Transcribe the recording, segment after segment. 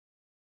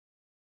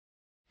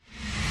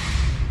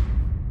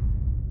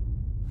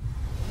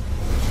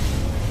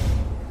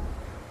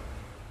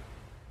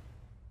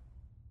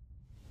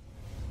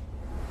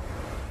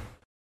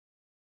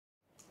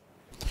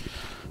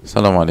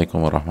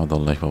Assalamualaikum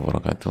warahmatullahi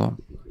wabarakatuh.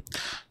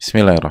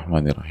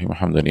 Bismillahirrahmanirrahim.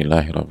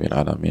 Alhamdulillahirabbil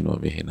alamin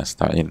wa bihi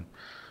nasta'in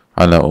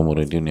ala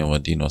umuri dunya wa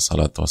din, wa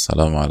salatu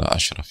wassalamu ala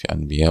asyrafil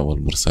anbiya wal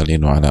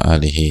mursalin wa ala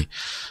alihi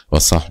wa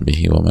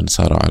sahbihi wa man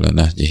sara ala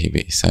nahjihi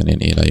bi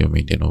ihsanin ila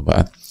yaumil wa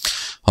ba'd.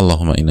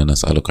 Allahumma inna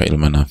nas'aluka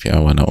ilman nafi'a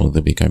wa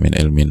na'udzubika min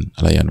ilmin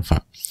la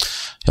yanfa'.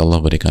 Ya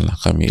Allah, berikanlah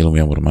kami ilmu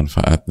yang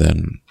bermanfaat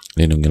dan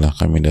lindungilah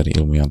kami dari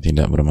ilmu yang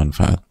tidak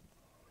bermanfaat.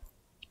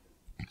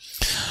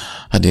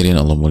 Hadirin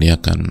Allah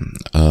muliakan,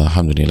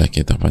 alhamdulillah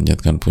kita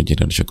panjatkan puji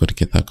dan syukur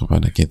kita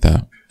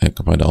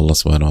kepada Allah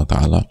Subhanahu wa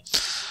taala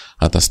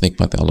atas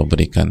nikmat yang Allah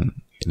berikan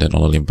dan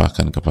Allah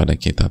limpahkan kepada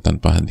kita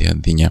tanpa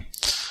henti-hentinya.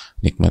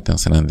 Nikmat yang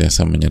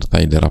senantiasa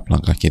menyertai derap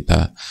langkah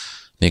kita,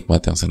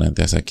 nikmat yang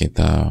senantiasa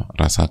kita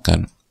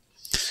rasakan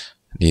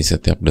di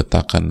setiap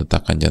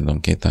detakan-detakan jantung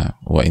kita.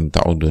 Wa in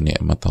ta'udu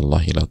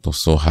ni'matallahi la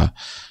tuhsuha.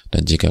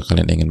 Dan jika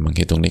kalian ingin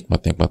menghitung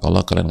nikmat-nikmat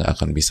Allah, kalian gak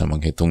akan bisa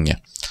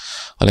menghitungnya.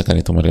 Oleh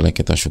karena itu marilah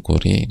kita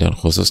syukuri, dan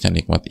khususnya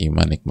nikmat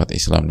iman, nikmat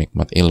Islam,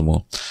 nikmat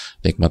ilmu,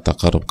 nikmat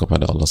takarub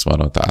kepada Allah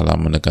Subhanahu wa taala,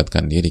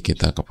 mendekatkan diri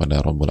kita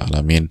kepada Rabbul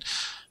Alamin.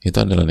 Itu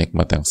adalah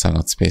nikmat yang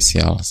sangat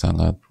spesial,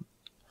 sangat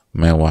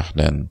mewah,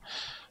 dan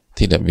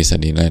tidak bisa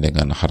dinilai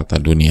dengan harta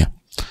dunia.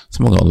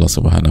 Semoga Allah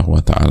Subhanahu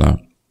wa taala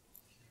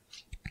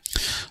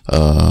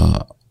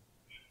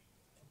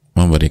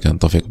memberikan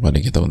taufik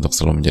kepada kita untuk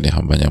selalu menjadi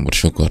hamba yang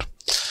bersyukur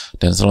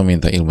dan selalu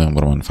minta ilmu yang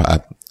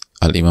bermanfaat.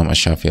 Al-Imam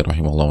Asy-Syafi'i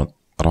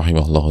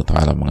rahimahullahu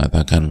ta'ala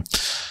mengatakan,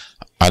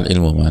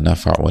 al-ilmu ma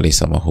nafa' wa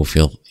laysa ma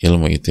hufidh.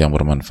 Ilmu itu yang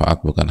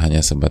bermanfaat bukan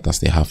hanya sebatas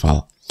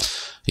dihafal.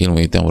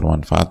 Ilmu itu yang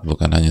bermanfaat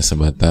bukan hanya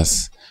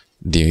sebatas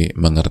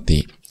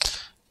dimengerti.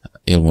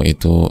 Ilmu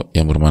itu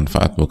yang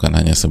bermanfaat bukan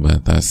hanya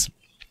sebatas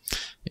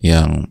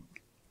yang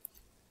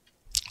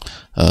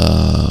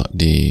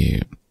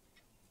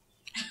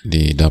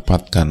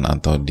didapatkan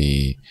atau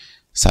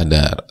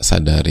disadari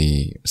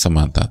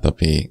semata,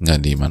 tapi nggak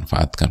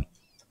dimanfaatkan.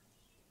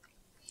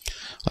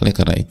 Oleh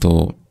karena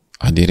itu,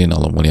 hadirin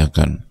Allah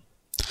muliakan,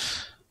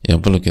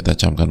 yang perlu kita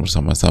camkan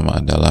bersama-sama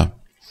adalah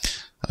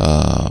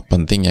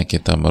pentingnya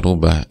kita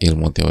merubah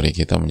ilmu teori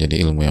kita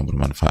menjadi ilmu yang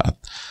bermanfaat.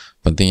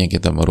 Pentingnya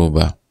kita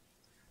merubah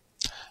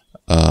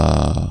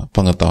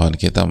pengetahuan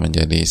kita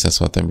menjadi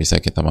sesuatu yang bisa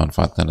kita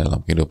manfaatkan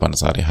dalam kehidupan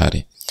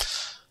sehari-hari.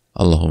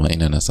 Allahumma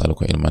inna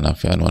nas'aluka ilman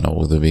nafi'an wa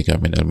na'udzubika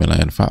min ilmin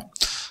la yanfa'.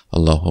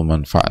 Allahumma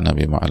anfa'na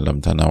bima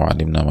 'allamtana wa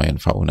 'allimna ma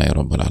yanfa'una ya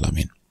rabbal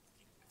alamin.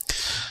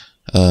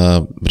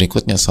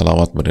 Berikutnya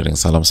salawat beriring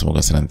salam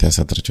semoga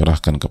senantiasa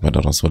tercurahkan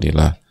kepada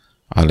Rasulullah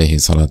alaihi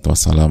salatu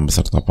wassalam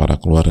beserta para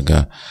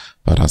keluarga,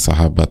 para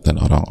sahabat dan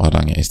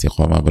orang-orang yang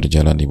istiqomah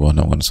berjalan di bawah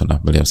naungan sunnah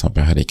beliau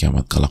sampai hari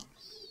kiamat kelak.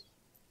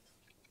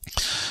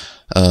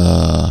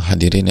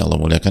 Hadirin yang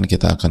Allah muliakan,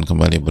 kita akan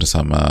kembali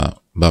bersama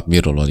bab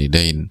birrul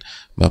walidain,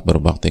 bab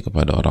berbakti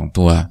kepada orang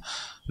tua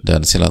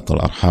dan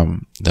silatul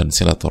arham dan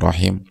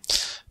silaturahim,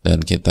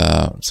 dan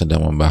kita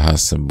sedang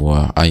membahas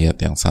sebuah ayat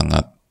yang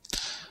sangat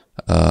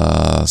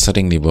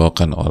sering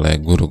dibawakan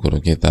oleh guru-guru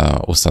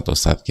kita,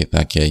 ustadz-ustadz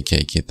kita,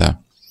 kiai-kiai kita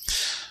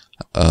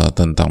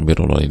tentang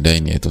birrul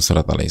walidain, yaitu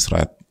surat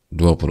Al-Isra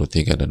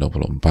 23 dan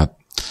 24.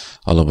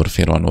 Allah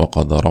berfirman, wa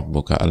qada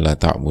rabbuka alla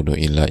ta'budu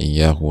illa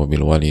iyyahu wa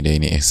bil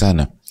walidaini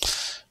ihsana.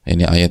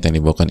 Ini ayat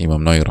yang dibawakan Imam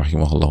Nawawi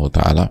rahimahullahu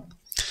taala,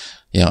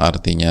 yang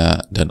artinya,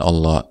 dan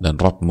Allah dan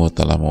Rabbmu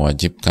telah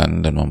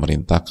mewajibkan dan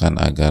memerintahkan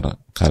agar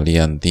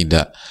kalian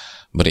tidak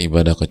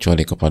beribadah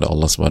kecuali kepada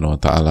Allah Subhanahu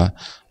wa taala,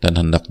 dan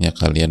hendaknya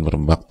kalian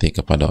berbakti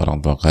kepada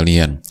orang tua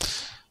kalian.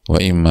 Wa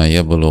imma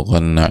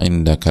yablughanna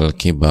 'indakal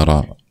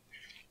kibara.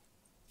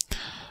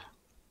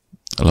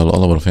 Lalu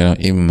Allah berfirman,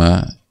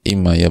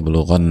 imma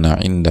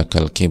yablughanna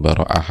 'indakal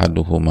kibara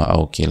ahaduhuma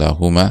aw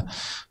kilahuma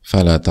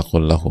fala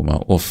taqul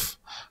lahumā uff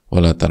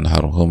wa la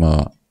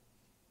tanharhumā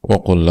wa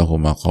qul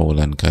lahumā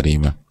qawlan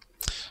karīmā.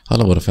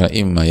 Allah berfirman,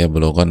 imma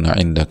yablughanna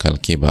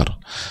 'indakal kibar,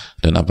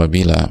 dan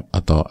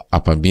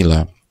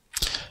apabila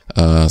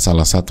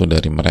salah satu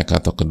dari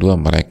mereka atau kedua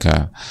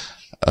mereka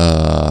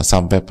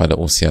sampai pada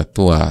usia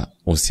tua,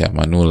 usia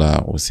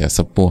manula, usia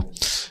sepuh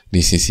di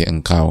sisi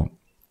engkau,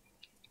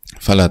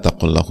 fala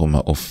taqul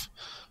lahumā uff,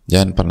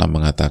 jangan pernah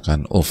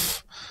mengatakan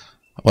uff,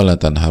 wala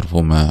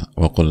tanharhuma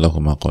wa qul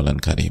lahumā qawlan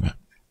karīmā,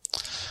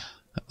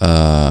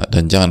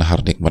 dan jangan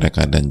hardik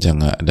mereka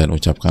dan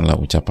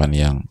ucapkanlah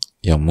ucapan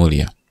yang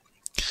mulia.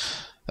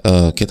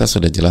 Kita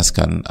sudah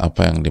jelaskan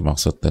apa yang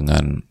dimaksud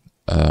dengan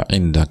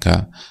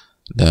indaka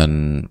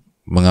dan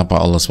mengapa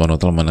Allah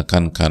SWT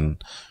menekankan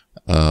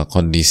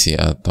kondisi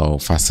atau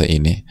fase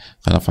ini,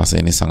 karena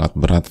fase ini sangat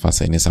berat,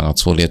 fase ini sangat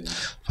sulit,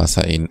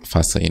 fase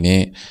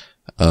ini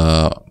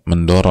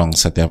mendorong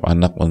setiap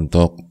anak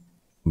untuk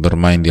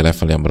bermain di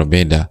level yang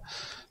berbeda,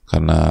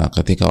 karena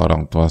ketika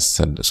orang tua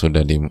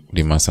sudah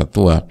di masa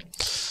tua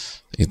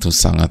itu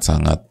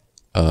sangat-sangat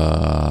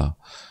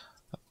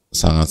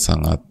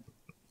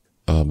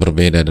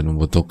berbeda dan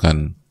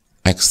membutuhkan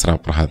ekstra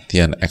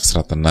perhatian,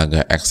 ekstra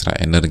tenaga, ekstra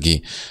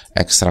energi,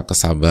 ekstra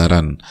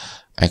kesabaran,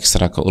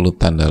 ekstra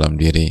keuletan dalam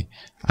diri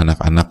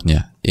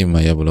anak-anaknya. Imma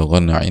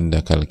yablughanna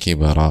indakal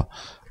kibara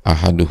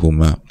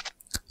ahaduhuma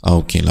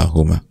au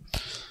kilahuma.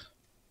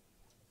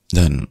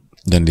 Dan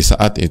di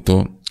saat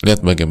itu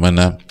lihat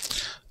bagaimana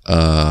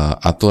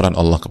aturan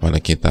Allah kepada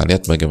kita,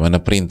 lihat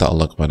bagaimana perintah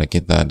Allah kepada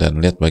kita, dan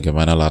lihat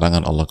bagaimana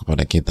larangan Allah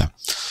kepada kita.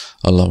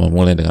 Allah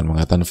memulai dengan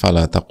mengatakan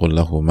fala taqul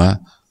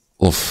lahuma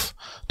uff,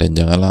 dan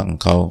janganlah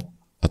engkau,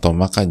 atau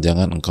maka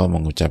jangan engkau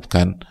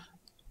mengucapkan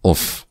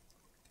uff.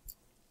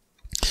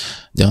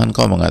 Jangan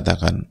kau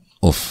mengatakan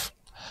uff.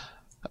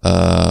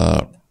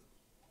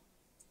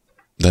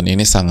 Dan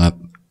ini sangat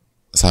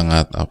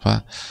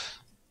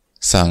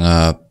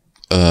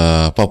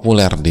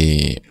populer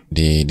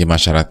di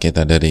masyarakat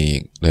kita.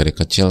 Dari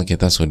kecil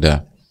kita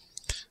sudah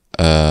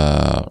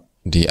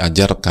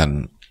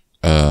diajarkan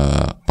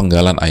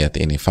penggalan ayat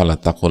ini, fala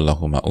taqul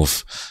lahuma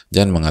uff,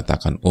 jangan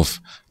mengatakan uff,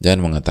 jangan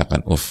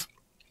mengatakan uff.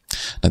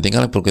 Nah,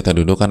 tinggal perlu kita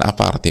dudukkan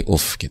apa arti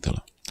uff gitu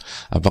loh.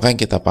 Apakah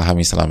yang kita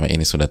pahami selama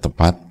ini sudah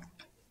tepat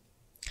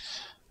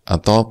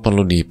atau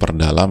perlu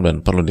diperdalam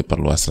dan perlu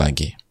diperluas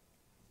lagi?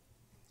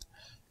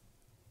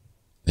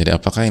 Jadi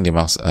apakah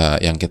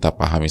yang kita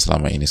pahami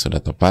selama ini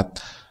sudah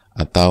tepat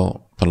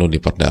atau perlu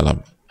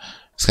diperdalam?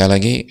 Sekali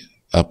lagi,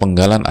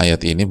 penggalan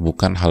ayat ini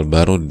bukan hal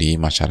baru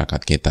di masyarakat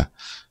kita.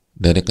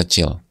 Dari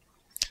kecil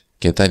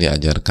kita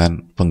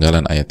diajarkan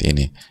penggalan ayat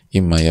ini.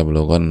 Imma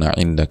yablughanna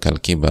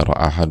indakal kibara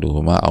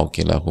ahaduhuma aw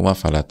kilahuma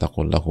fala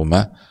taqul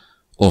lahuma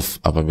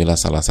uff. Apabila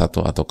salah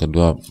satu atau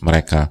kedua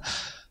mereka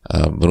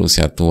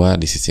berusia tua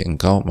di sisi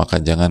engkau, maka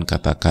jangan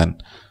katakan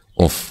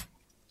uff.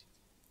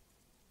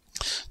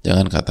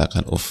 Jangan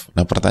katakan uff.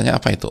 Nah,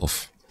 pertanyaan, apa itu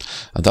uff?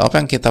 Atau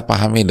apa yang kita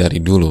pahami dari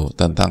dulu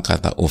tentang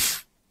kata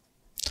uff?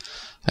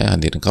 Saya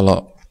hadirin,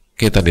 kalau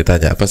kita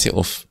ditanya apa sih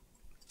uff?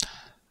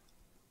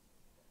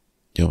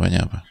 Jawabannya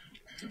apa?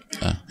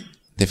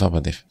 Tif apa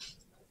Tif?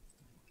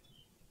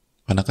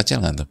 Pernah kecil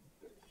nggak tuh?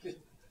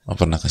 Oh,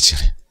 pernah kecil.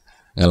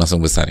 Nggak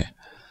langsung besar ya?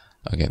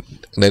 Oke.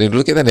 Dari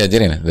dulu kita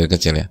diajarin ya, dari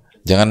kecil ya.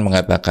 Jangan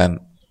mengatakan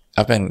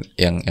apa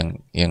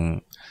yang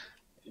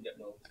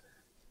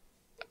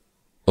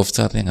uff itu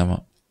artinya nggak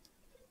mau.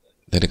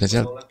 Dari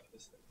kecil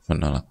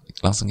menolak,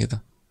 langsung gitu.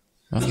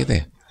 Emang gitu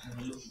ya?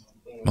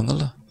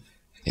 Mengeluh.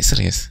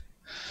 Serius.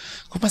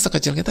 Kok masa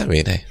kecil kita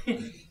beda ya?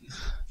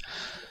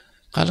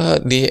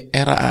 Kalau di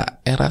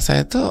era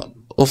saya tuh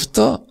uff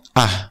tuh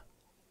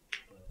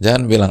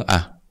jangan bilang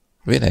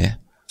beda ya?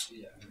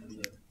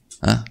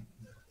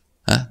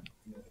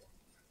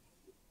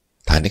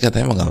 Tadi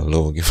katanya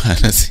mengeluh,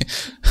 gimana sih?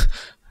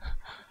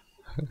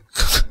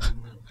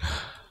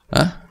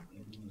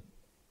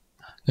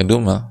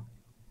 Ngedumel.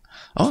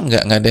 Oh,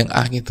 enggak ada yang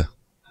gitu.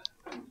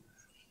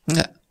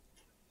 Enggak.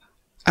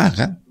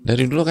 Kan?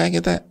 Dari dulu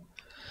kayak kita.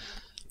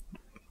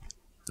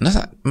 Nas,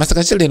 masa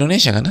kecil di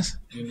Indonesia kan, Nas?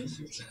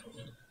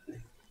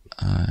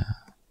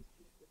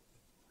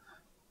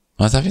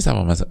 Mas Hafiz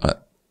sama Mas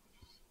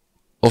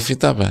uff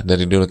itu apa?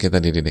 Dari dulu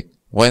kita dididik.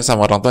 Wah,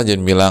 sama orang tua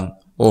jangan bilang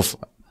uff.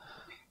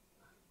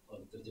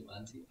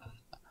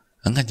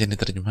 Enggak, jadi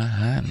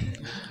terjemahan.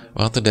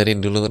 Waktu dari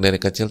dulu, dari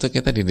kecil tuh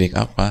kita dididik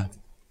apa?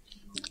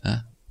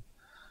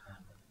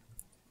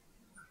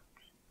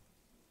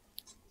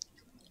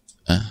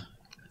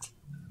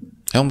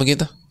 Emang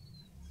begitu?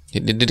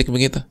 Dididik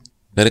begitu?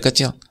 Dari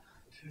kecil?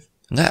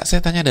 Enggak,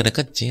 saya tanya dari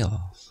kecil.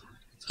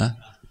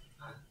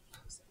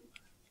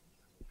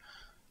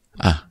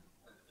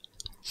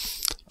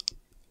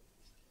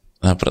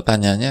 Nah,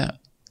 pertanyaannya,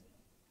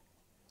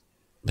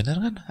 benar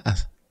kan?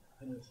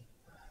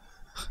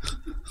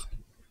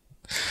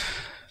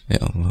 Ya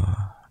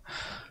Allah,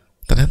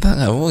 ternyata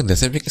nggak mudah.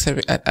 Saya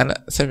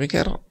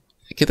pikir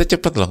kita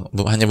cepat loh,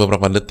 hanya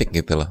beberapa detik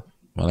gitu loh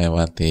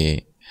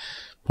melewati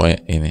poin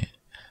ini.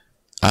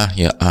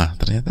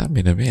 Ternyata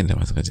beda-beda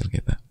masa kecil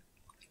kita.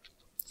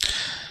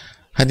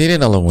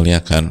 Hadirin Allah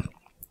muliakan.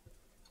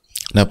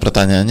 Nah,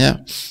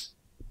 pertanyaannya,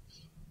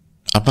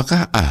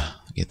 apakah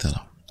gitu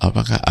loh?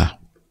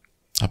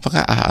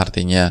 Apakah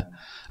artinya,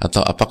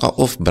 atau apakah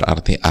uff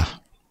berarti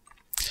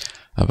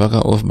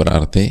Apakah uff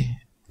berarti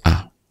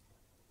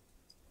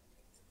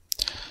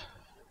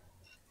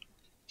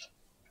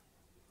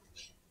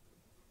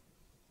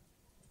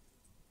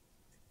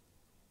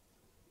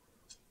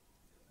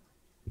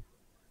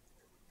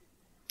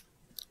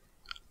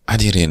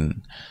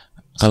Hadirin,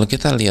 kalau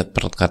kita lihat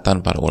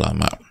perkataan para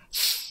ulama,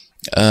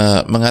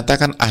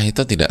 mengatakan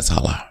itu tidak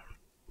salah,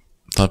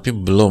 tapi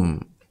belum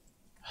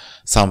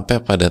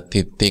sampai pada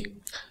titik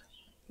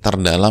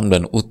terdalam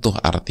dan utuh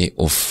arti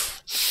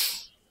uff.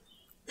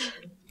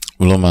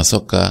 Belum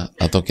masuk ke,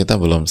 atau kita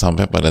belum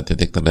sampai pada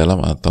titik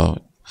terdalam atau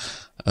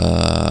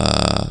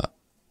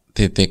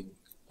titik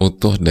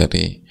utuh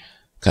dari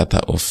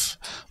kata uff.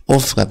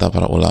 Uff, kata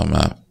para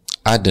ulama,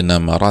 adna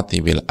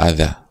maratibil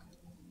adha.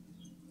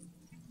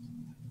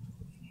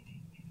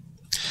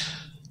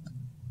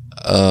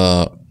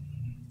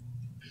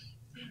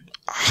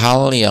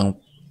 Hal yang,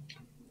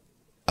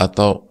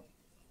 atau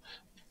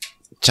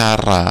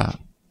cara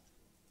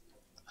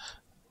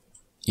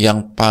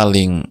yang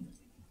paling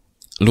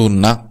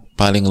lunak,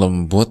 paling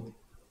lembut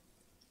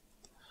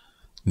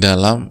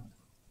dalam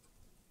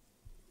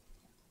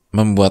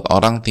membuat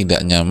orang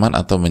tidak nyaman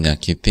atau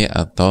menyakiti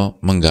atau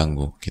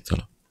mengganggu gitu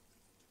loh.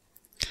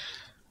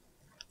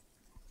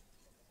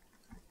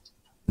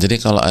 Jadi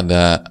kalau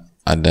ada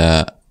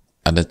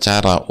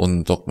cara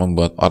untuk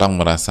membuat orang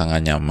merasa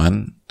nggak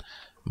nyaman,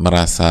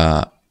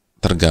 merasa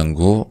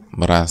terganggu,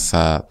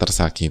 merasa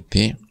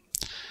tersakiti,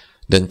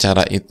 dan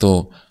cara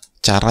itu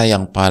cara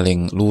yang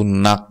paling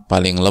lunak,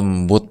 paling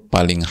lembut,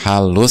 paling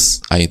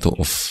halus, itu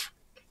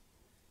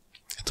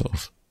itu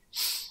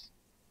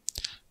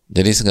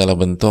Jadi segala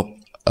bentuk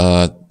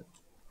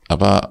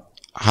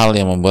hal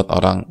yang membuat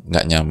orang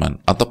nggak nyaman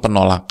atau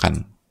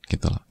penolakan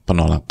gitu loh.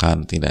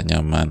 Penolakan, tidak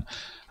nyaman,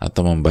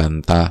 atau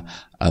membantah,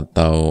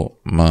 atau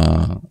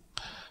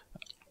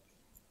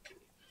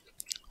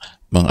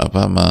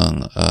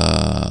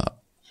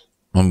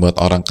membuat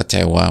orang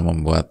kecewa,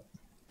 membuat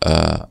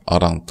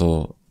orang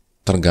tuh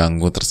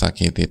terganggu,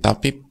 tersakiti,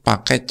 tapi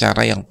pakai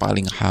cara yang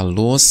paling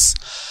halus,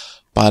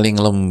 paling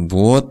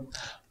lembut,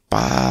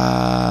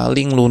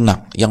 paling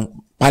lunak, yang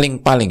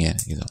paling ya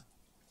gitu.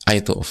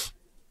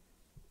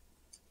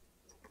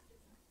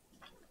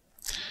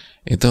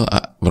 Itu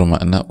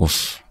bermakna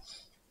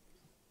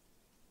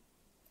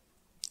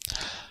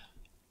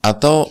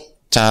atau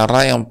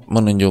cara yang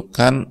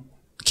menunjukkan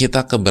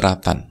kita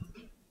keberatan,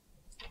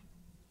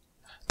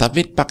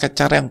 tapi pakai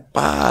cara yang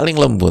paling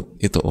lembut,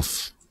 itu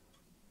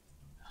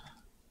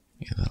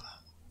gitu.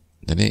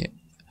 Jadi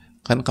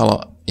kan kalau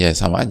ya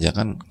sama aja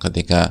kan,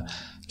 ketika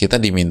kita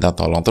diminta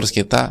tolong terus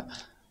kita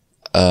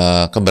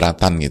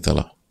keberatan gitu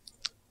loh,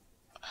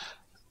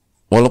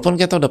 walaupun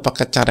kita udah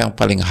pakai cara yang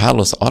paling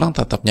halus, orang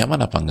tetap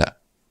nyaman apa enggak?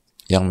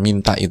 Yang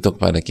minta itu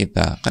kepada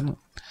kita kan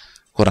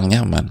kurang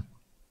nyaman.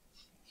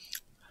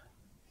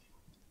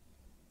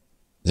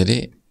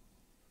 Jadi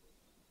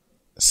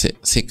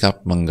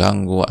sikap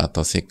mengganggu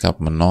atau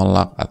sikap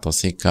menolak atau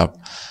sikap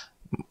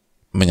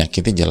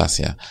menyakiti jelas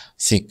ya,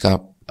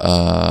 sikap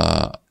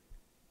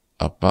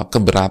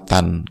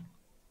keberatan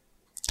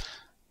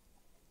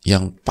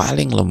yang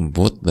paling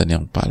lembut dan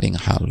yang paling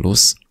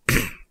halus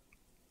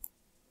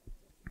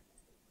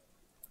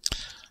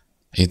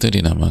itu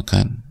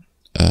dinamakan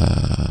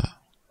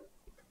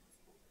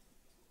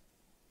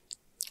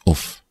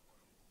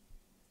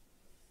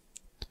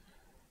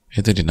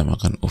itu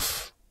dinamakan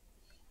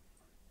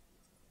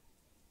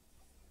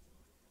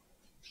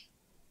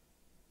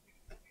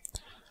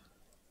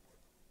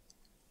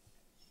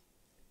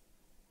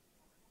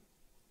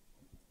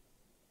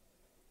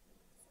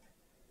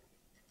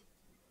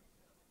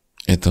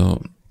itu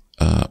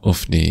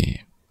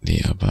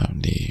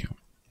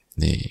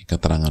di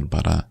keterangan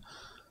para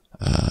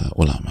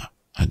ulama,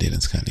 hadirin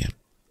sekalian.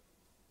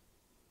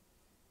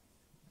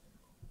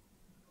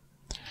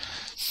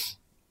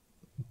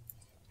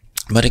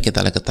 Mari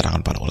kita lihat keterangan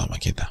para ulama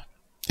kita.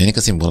 Ini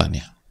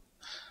kesimpulannya.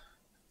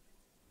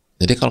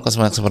 Jadi kalau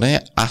kesimpulan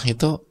sebenarnya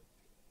itu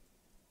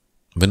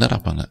benar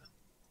apa enggak?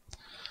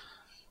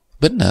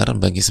 Benar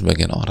bagi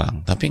sebagian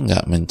orang, tapi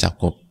enggak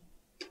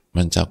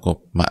mencakup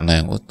makna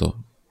yang utuh.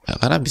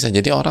 Karena bisa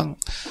jadi orang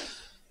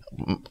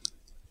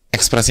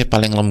ekspresi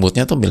paling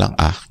lembutnya tuh bilang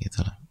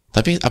gitu lah.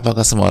 Tapi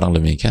apakah semua orang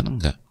demikian?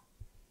 Enggak.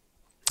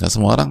 Enggak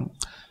semua orang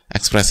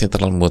ekspresi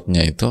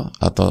terlembutnya itu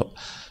atau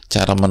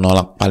cara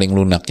menolak paling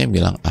lunaknya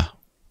bilang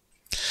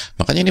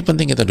Makanya ini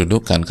penting kita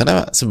dudukan,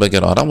 karena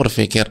sebagian orang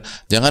berpikir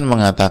jangan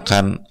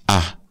mengatakan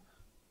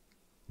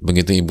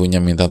begitu ibunya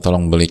minta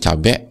tolong beli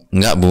cabai,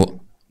 enggak bu,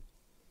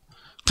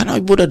 kan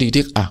ibu udah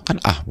didik kan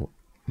bu,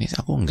 ini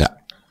aku enggak.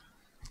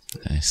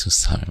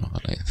 Susah memang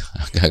kalau itu,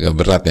 agak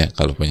berat ya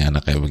kalau punya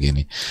anak kayak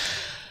begini.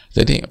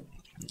 Jadi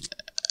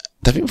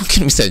tapi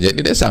mungkin bisa jadi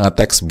dia sangat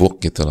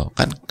textbook gitu loh,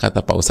 kan kata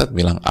Pak Ustadz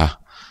bilang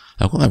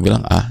aku nggak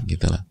bilang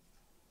gitu lah,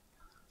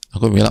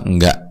 aku bilang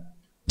enggak,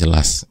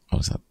 jelas Pak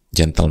Ustadz,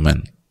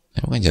 gentleman.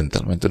 Ya, bukan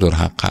gentleman, itu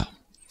durhaka.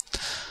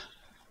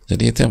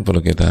 Jadi itu yang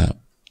perlu kita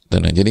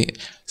dengar. Jadi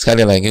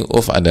sekali lagi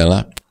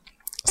adalah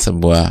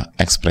sebuah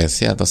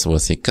ekspresi atau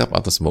sebuah sikap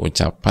atau sebuah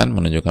ucapan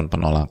menunjukkan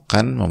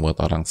penolakan,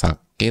 membuat orang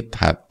sakit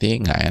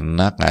hati, nggak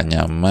enak, nggak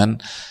nyaman,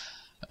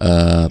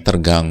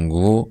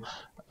 terganggu,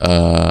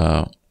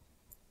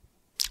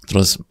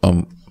 terus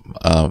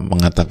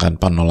mengatakan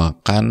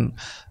penolakan,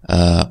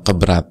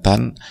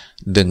 keberatan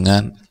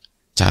dengan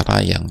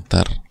cara yang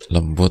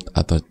terlembut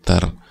atau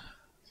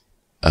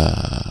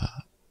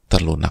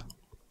terlunak.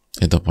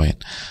 Itu poin.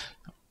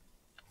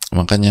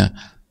 Makanya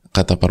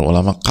kata para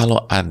ulama,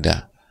 kalau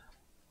ada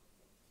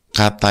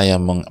kata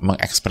yang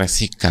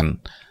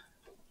mengekspresikan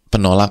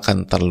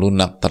penolakan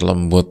terlunak,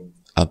 terlembut,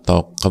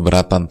 atau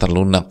keberatan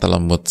terlunak,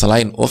 terlembut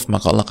selain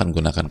maka Allah akan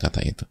gunakan kata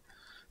itu.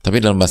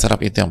 Tapi dalam bahasa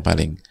Arab itu yang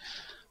paling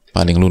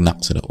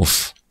lunak sudah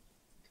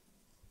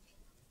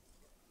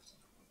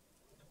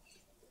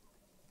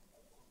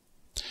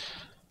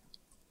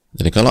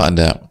Jadi kalau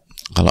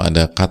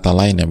ada kata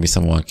lain yang bisa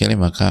mewakili,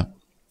 maka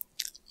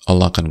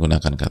Allah akan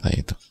gunakan kata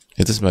itu.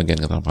 Itu sebagian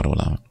keterangan para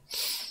ulama.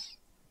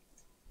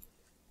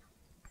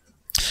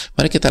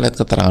 Mari kita lihat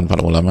keterangan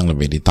para ulama yang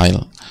lebih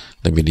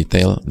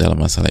detail dalam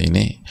masalah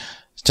ini.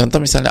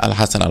 Contoh misalnya Al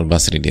Hasan Al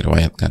Basri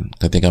diriwayatkan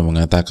ketika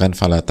mengatakan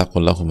fala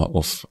taqul lahuma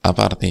uff.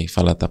 Apa arti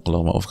fala taqul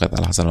lahuma uff, kata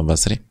Al Hasan Al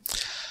Basri?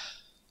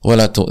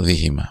 Wala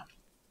tu'dhihima.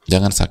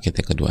 Jangan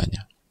sakiti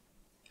keduanya.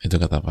 Itu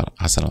kata Al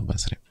Hasan Al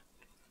Basri.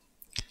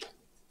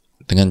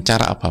 Dengan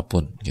cara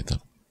apapun gitu.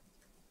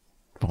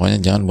 Pokoknya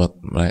jangan buat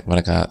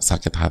mereka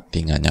sakit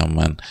hati, nggak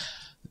nyaman,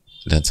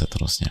 dan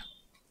seterusnya.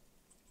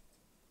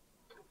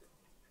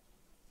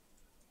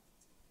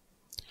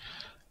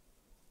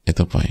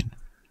 Itu poin.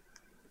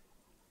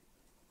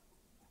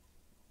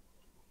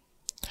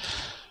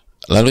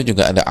 Lalu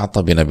juga ada Atta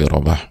bin Abi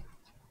Rabah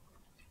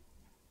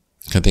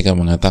ketika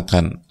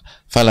mengatakan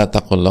fala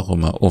taqul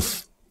lahuma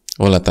uff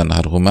wala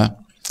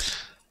tanharhuma,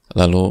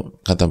 lalu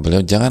kata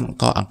beliau, jangan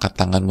kau angkat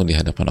tanganmu di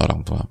hadapan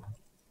orang tuamu.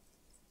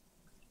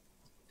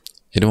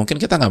 Jadi mungkin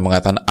kita nggak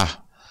mengatakan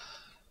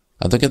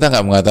atau kita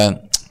nggak mengatakan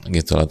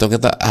gitu, atau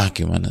kita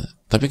gimana,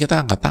 tapi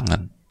kita angkat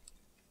tangan.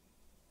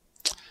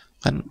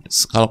 Kan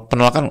kalau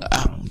penolakan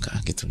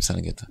enggak gitu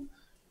misalnya gitu.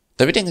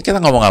 Tapi kita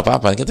ngomong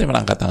apa-apa, kita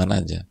cuma angkat tangan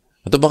aja.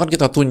 Atau bahkan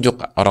kita tunjuk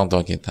orang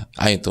tua kita,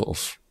 itu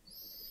uff,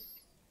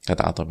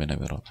 kata Atta bin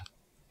Abi Rabah.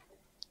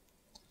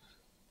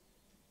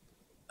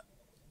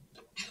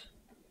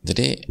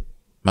 Jadi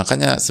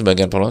makanya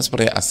sebagian ulama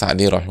seperti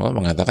As-Sa'di rahimahullah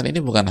mengatakan ini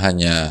bukan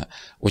hanya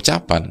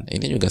ucapan,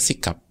 ini juga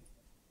sikap.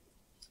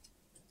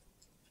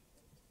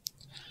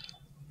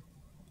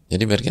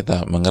 Jadi biar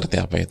kita mengerti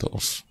apa itu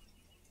uff,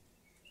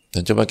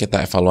 dan coba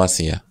kita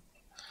evaluasi ya,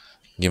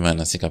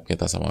 gimana sikap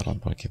kita sama orang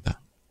tua kita.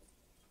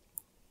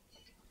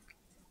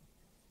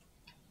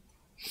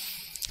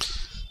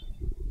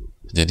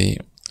 Jadi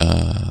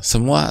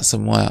semua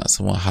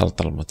hal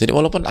tersebut. Jadi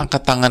walaupun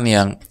angkat tangan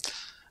yang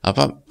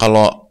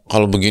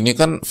kalau begini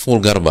kan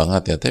vulgar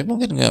banget ya, tapi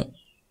mungkin nggak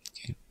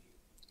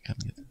kan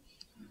gitu.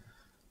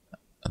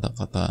 Atau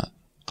kata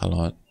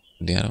kalau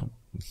dia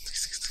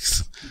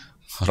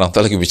orang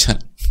tua lagi bicara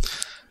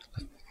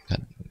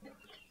kan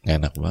nggak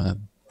enak banget.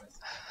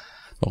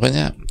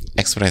 Pokoknya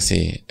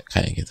ekspresi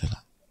kayak gitu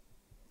lah.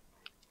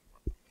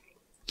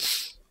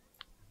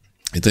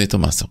 Itu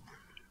masuk.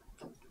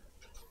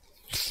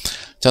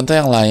 Contoh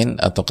yang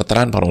lain atau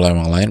keterangan para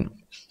ulama yang lain,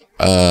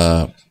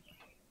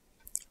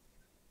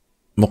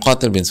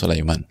 Muqatil bin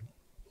Sulaiman,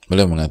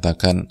 beliau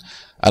mengatakan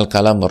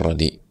al-kalamur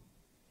radi,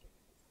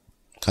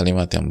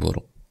 kalimat yang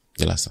buruk,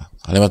 jelas lah.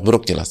 Kalimat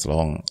buruk jelas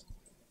loh.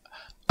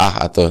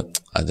 Atau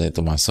aja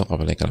itu masuk,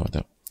 apalagi kalimat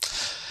itu.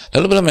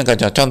 Lalu beliau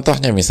mengatakan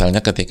contohnya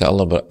misalnya ketika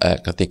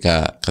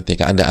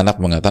ketika ada anak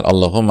mengatakan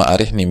Allahumma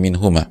arihni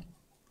minhuma.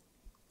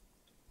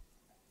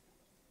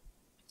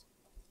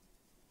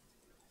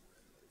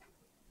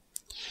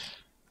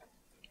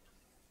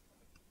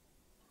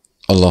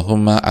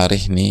 Allahumma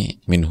arihni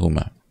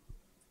minhuma.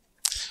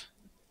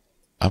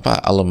 Apa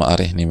Allahumma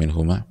arihni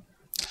minhuma?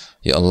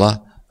 Ya Allah,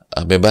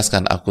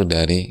 bebaskan aku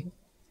dari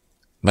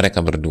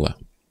mereka berdua.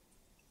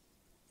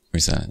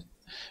 Misalnya,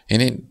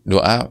 ini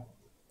doa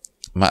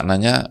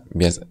maknanya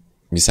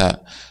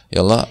bisa ya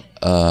Allah,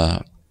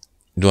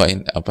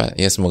 doain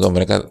ya semoga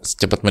mereka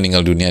cepat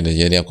meninggal dunia deh,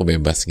 jadi aku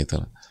bebas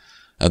gitu.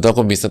 Atau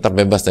aku bisa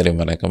terbebas dari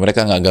mereka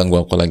nggak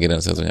ganggu aku lagi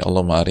dan seterusnya.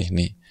 Allahumma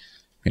arihni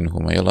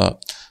minhuma, ya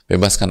Allah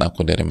bebaskan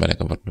aku dari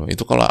mereka berdua.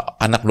 Itu kalau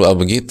anak doa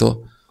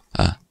begitu,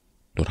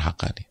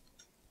 durhaka dia.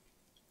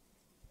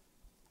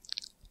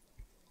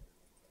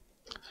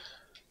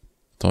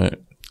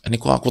 Ini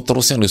kok aku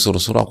terus yang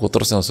disuruh-suruh, aku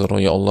terus yang suruh,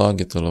 ya Allah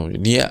gitu loh.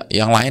 Dia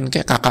yang lain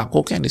kayak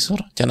kakakku kayak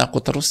disuruh, jangan aku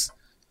terus.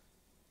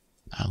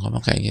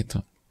 Ngomong kayak gitu.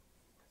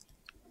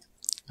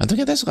 Atau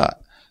kita suka,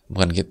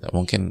 bukan kita,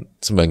 mungkin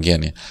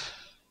sebagian ya.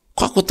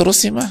 Kok aku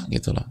terus sih mah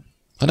gitu loh.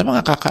 Kenapa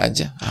nggak kakak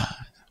aja?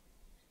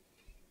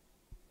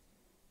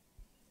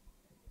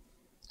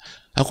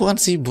 Aku kan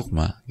sibuk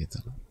mah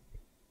gitu.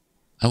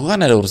 Aku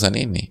kan ada urusan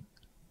ini.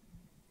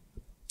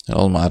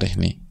 Allah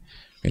ma'arihni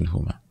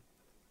minhuma.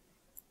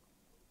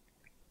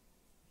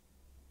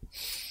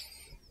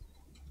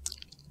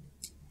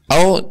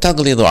 Au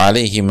taglidu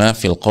alaihima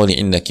fil qawli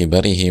inda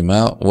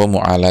kibarihima wa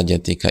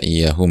mu'alajatika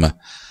iyahuma.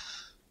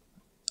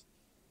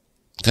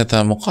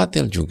 Kata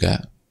Muqatil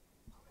juga,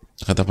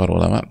 kata para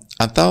ulama,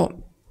 atau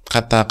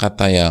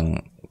kata-kata yang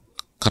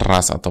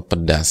keras atau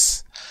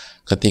pedas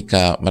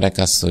ketika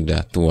mereka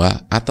sudah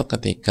tua atau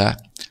ketika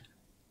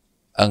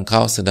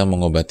engkau sedang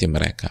mengobati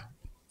mereka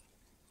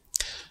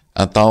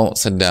atau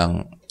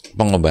sedang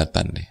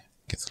pengobatan deh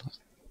gitu.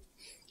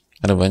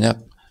 Ada banyak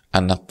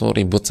anak tuh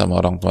ribut sama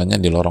orang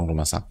tuanya di lorong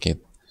rumah sakit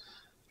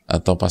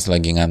atau pas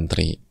lagi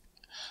ngantri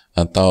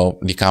atau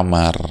di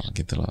kamar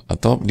gitu loh,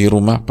 atau di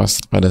rumah pas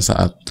pada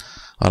saat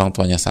orang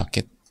tuanya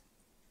sakit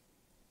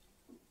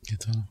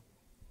gitu.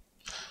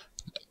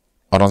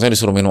 Orang tuanya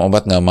disuruh minum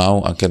obat nggak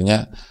mau,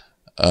 akhirnya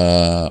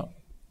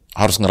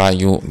harus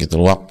ngerayu gitu.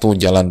 Waktu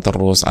jalan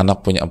terus,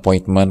 anak punya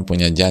appointment,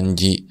 punya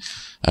janji,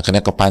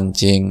 akhirnya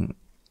kepancing.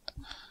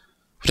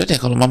 Udah deh,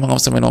 kalau mama nggak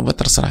usah minum obat,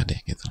 terserah deh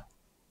gitu.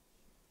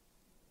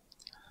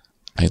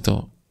 Nah, itu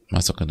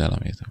masuk ke dalam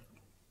itu.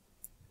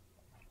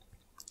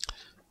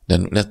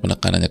 Dan lihat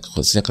penekanannya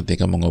khususnya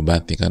ketika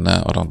mengobati,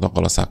 karena orang tua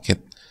kalau sakit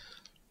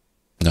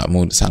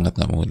sangat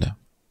nggak mudah.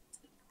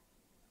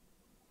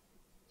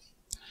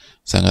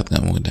 sangat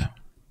nggak mudah,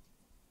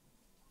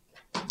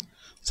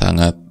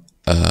 sangat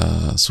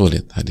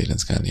sulit hadirin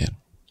sekalian.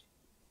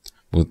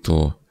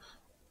 Butuh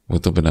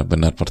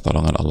benar-benar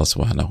pertolongan Allah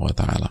Subhanahu wa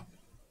Ta'ala.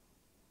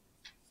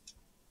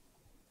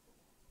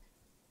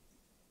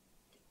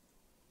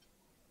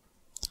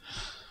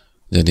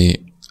 Jadi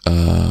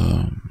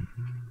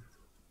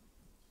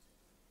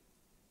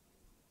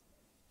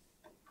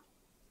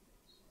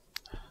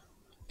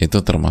itu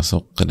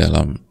termasuk ke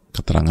dalam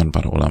keterangan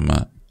para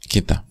ulama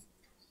kita.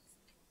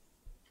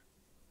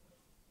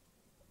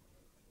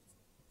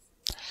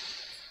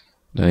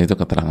 Dan itu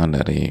keterangan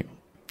dari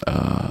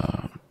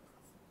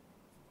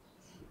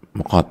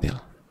Muqatil.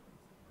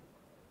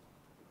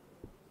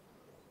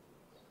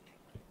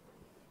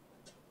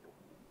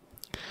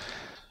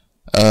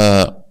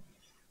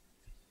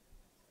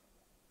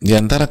 Di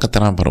antara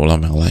keterangan para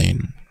ulama yang lain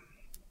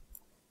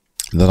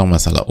tentang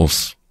masalah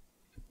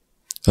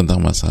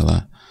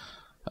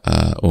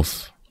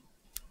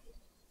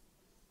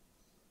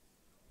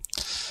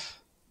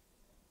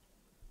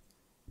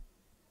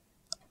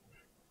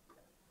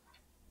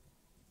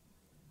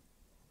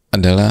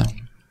adalah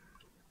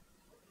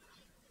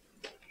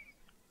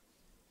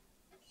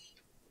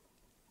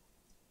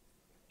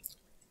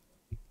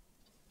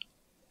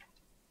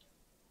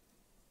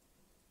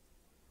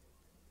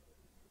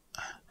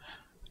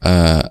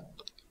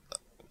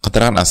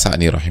keterangan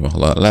As-Sa'di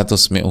rahimahullah, la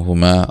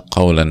tusmi'uhuma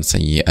qawlan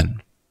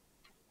sayyi'an.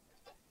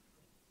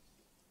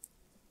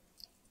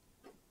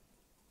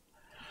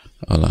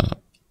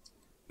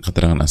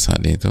 Keterangan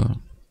As-Sa'di itu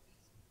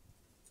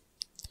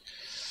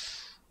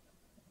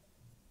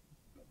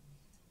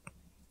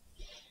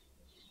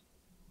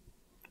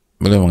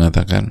beliau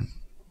mengatakan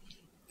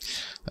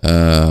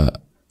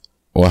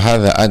wa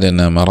hadza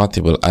adna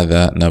maratibul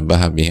adza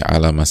nabaha bihi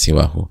ala ma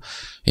siwahu.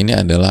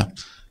 Ini adalah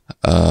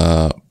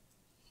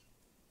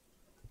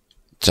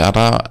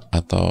cara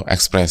atau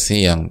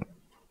ekspresi yang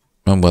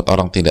membuat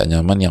orang tidak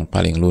nyaman, yang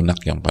paling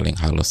lunak, yang paling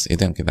halus.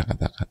 Itu yang kita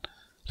katakan.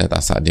 Lihat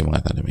As-Sa'di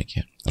mengatakan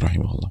demikian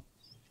rahimahullah.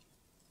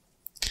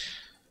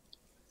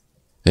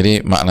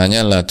 Jadi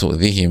maknanya la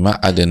tu'dhihi ma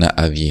adna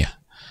adhiyah.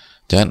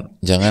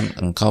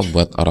 Jangan engkau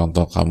buat orang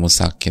tua kamu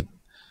sakit,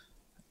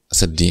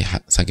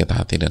 sedih, sakit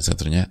hati dan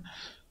seterusnya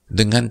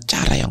dengan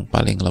cara yang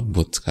paling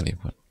lembut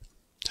sekalipun.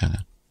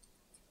 Jangan.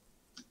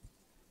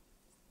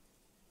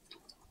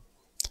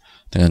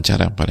 Dengan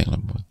cara yang paling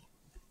lembut.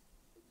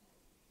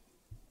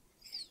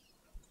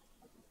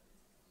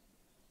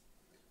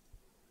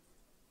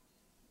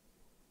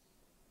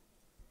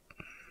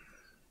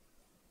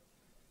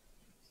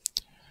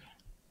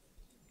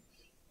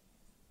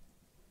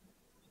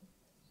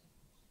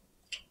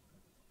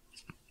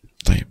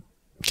 Baik,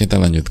 kita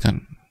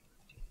lanjutkan.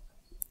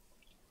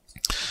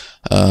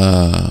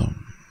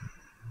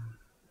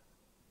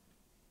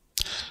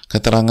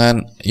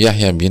 Keterangan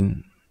Yahya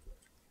bin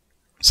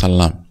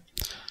Salam.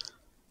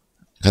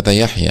 Kata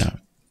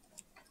Yahya,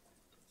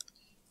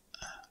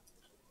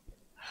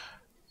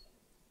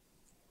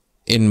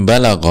 in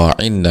balagha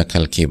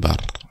indakal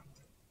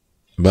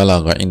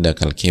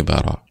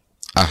kibar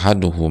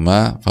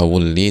ahaduhuma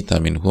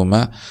fawullita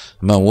minhuma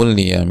ma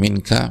wulliya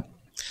minka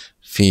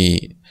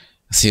fi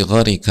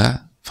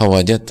sigharika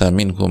fawajadta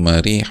minhuma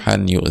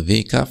rihan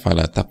yu'dhika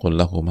fala taqul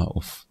lahuma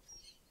uff.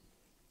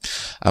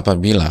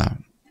 Apabila,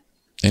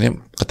 ini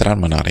keterangan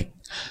menarik,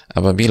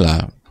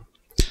 apabila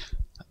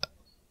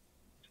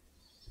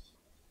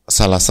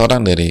salah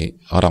seorang dari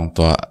orang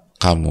tua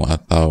kamu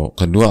atau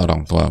kedua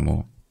orang tuamu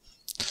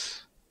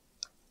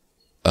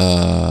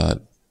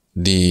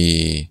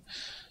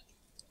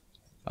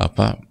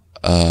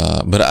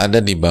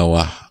berada di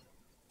bawah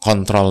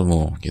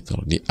kontrolmu gitu,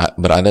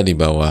 berada di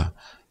bawah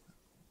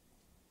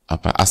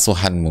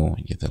asuhanmu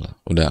gitu loh.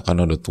 Udah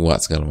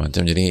tua segala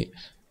macam, jadi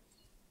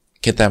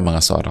kita yang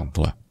mengasuh orang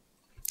tua,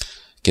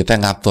 kita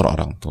yang ngatur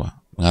orang tua.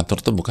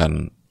 Ngatur tuh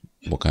bukan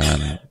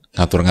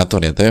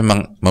ngatur-ngatur ya, tapi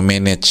memang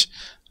memanage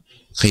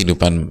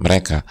kehidupan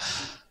mereka.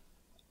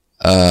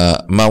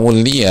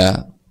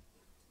 Mawulliya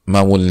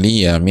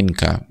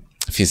minka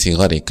fi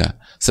sigharika,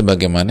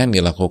 sebagaimana yang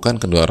dilakukan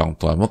kedua orang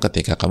tuamu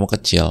ketika kamu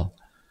kecil.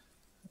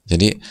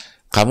 Jadi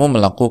kamu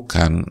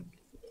melakukan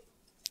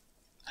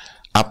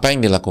apa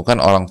yang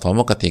dilakukan orang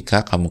tuamu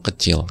ketika kamu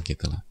kecil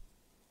gitu loh.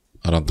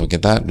 Orang tua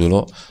kita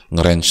dulu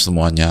nge-range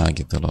semuanya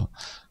gitu loh.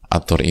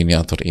 Atur ini,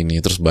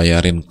 terus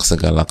bayarin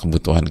segala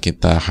kebutuhan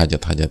kita,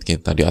 hajat-hajat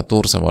kita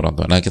diatur sama orang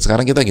tua. Nah,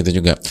 sekarang kita gitu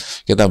juga.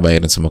 Kita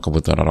bayarin semua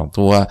kebutuhan orang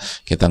tua,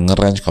 kita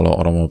nge-range, kalau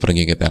orang mau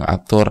pergi kita yang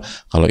atur,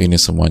 kalau ini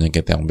semuanya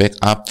kita yang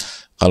backup.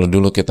 Kalau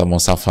dulu kita mau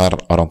safar,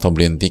 orang tua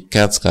beliin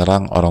tiket,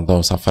 sekarang orang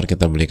tua safar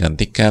kita belikan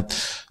tiket.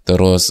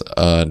 Terus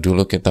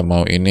dulu kita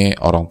mau ini,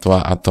 orang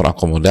tua atur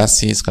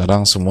akomodasi,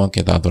 sekarang semua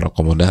kita atur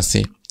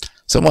akomodasi.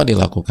 Semua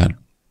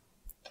dilakukan.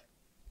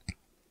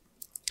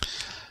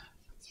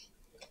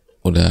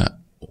 Udah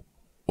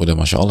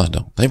Masya Allah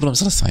dong, tapi belum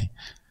selesai.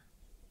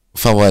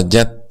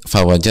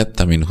 Fawajat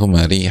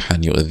minhuma rihan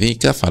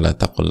yu'dhika fala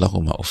taqul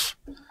lahuma uff.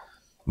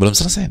 Belum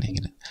selesai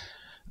nih.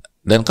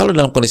 Dan kalau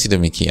dalam kondisi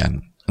demikian,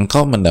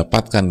 engkau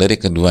mendapatkan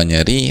dari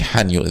keduanya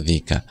rihan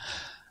yu'dhika,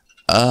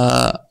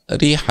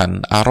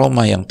 rihan,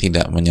 aroma yang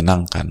tidak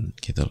menyenangkan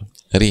gitu loh.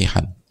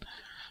 Rihan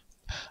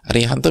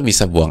tuh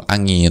bisa buang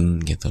angin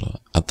gitu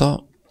loh,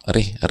 atau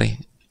rih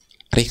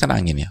kan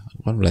angin ya,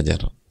 kan belajar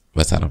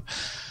bahasa Arab.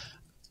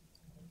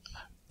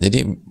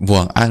 Jadi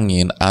buang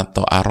angin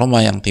atau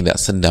aroma yang tidak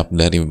sedap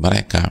dari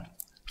mereka,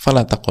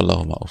 fala taqul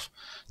lahum ma'uf.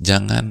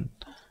 Jangan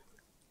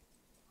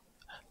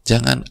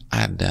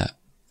ada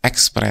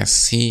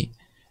ekspresi,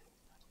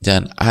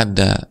 jangan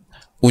ada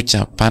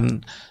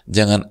ucapan,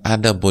 jangan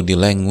ada body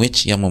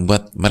language yang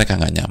membuat mereka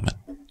nggak nyaman.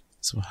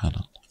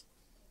 Subhanallah.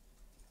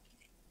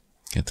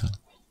 Gitu.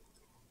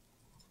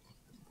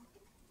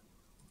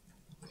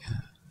 Ya.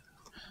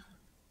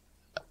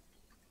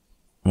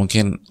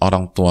 Mungkin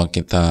orang tua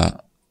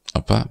kita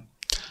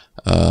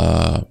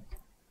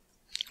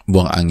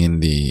buang angin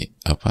di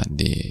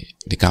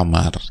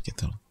kamar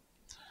gitu.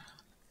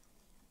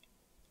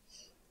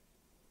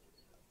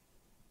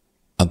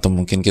 Atau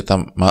mungkin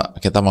kita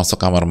masuk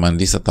kamar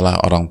mandi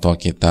setelah orang tua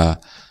kita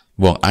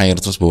buang air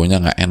terus baunya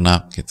nggak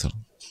enak gitu,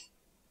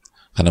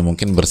 karena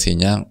mungkin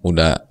bersihnya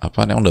udah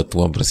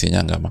tua,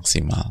 bersihnya nggak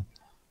maksimal.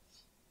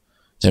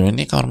 Jam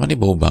ini kamar mandi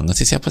bau banget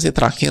sih, siapa sih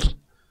terakhir?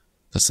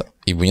 Terus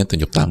ibunya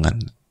tunjuk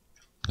tangan,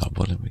 nggak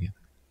boleh begitu.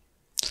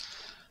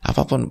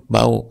 Apapun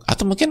bau,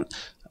 atau mungkin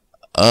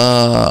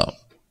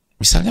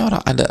misalnya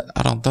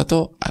orang tua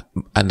tuh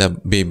ada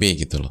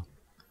BB gitu loh.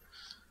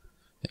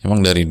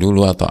 Emang dari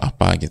dulu atau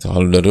apa gitu.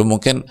 Kalau dari dulu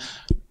mungkin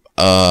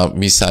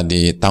bisa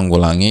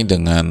ditanggulangi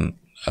dengan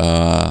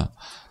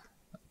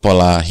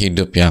pola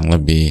hidup yang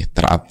lebih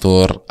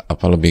teratur,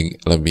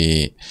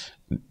 lebih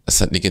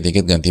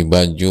sedikit-sedikit ganti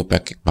baju,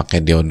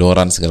 pakai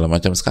deodoran segala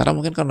macam. Sekarang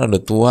mungkin karena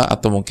udah tua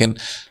atau mungkin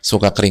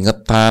suka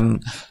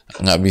keringetan,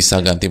 nggak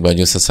bisa ganti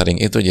baju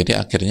sesering itu, jadi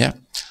akhirnya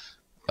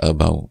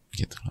bau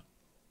gitu.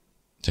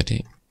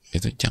 Jadi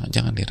itu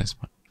jangan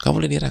direspon. Nggak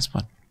boleh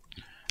direspon.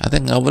 Atau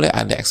nggak boleh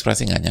ada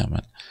ekspresi nggak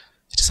nyaman.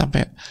 Jadi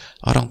sampai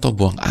orang tua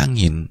buang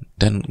angin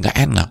dan nggak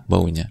enak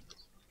baunya,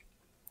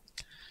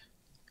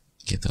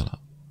 gitu loh.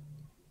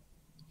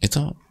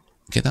 Itu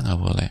kita nggak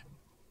boleh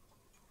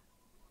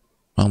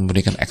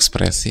memberikan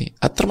ekspresi,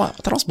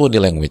 terus body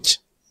language,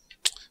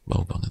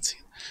 bau banget sih,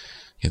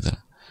 gitu.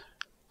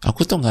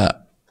 Aku tuh nggak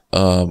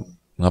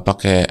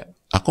pakai,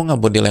 aku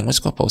nggak body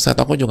language kok Pak Ustadz.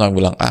 Aku juga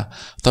bilang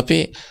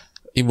tapi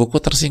ibuku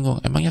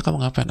tersinggung. Emangnya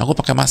kamu ngapain? Aku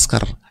pakai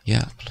masker.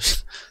 Ya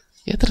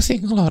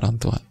tersinggung lah orang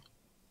tua.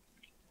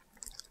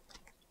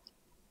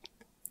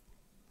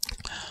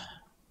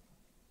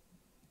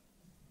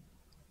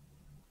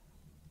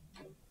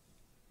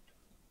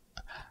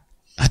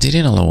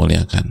 Hadirin Allah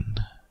muliakan.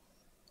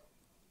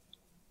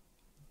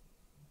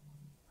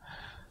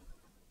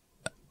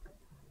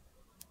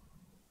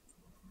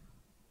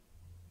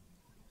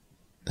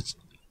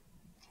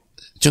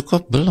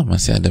 Cukup belum?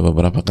 Masih ada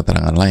beberapa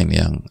keterangan lain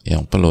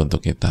yang perlu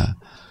untuk kita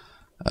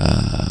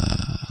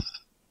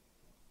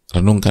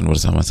renungkan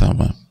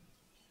bersama-sama.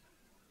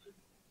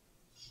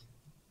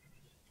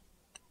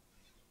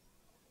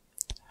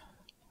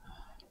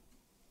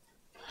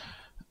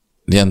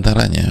 Di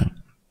antaranya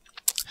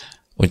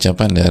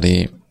ucapan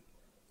dari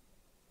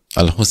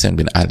Al-Husain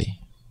bin Ali,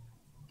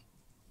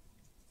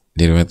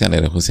 diriwayatkan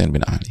dari Husain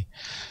bin Ali,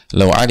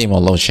 "Lau alima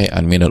Allah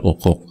syai'an min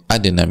al-uquq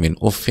adna min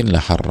uffin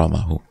la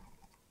harramahu."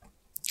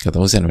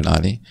 Kata Husain bin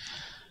Ali,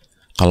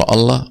 kalau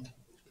Allah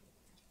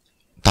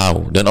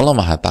tahu, dan Allah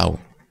Maha tahu,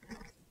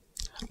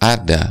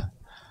 ada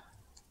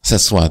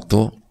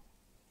sesuatu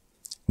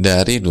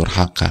dari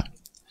durhaka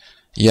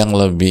yang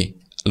lebih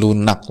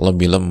lunak,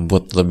 lebih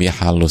lembut, lebih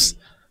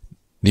halus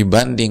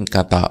dibanding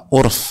kata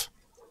urf,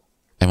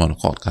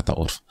 kata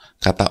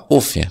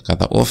uf,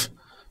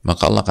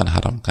 maka Allah akan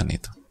haramkan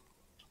itu.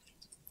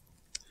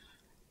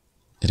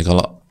 Jadi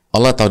kalau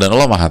Allah tahu dan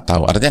Allah Maha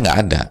tahu, artinya nggak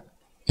ada,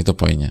 itu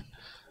poinnya.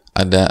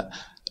 Ada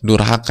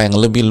durhaka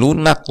yang lebih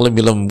lunak,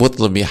 lebih lembut,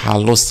 lebih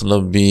halus,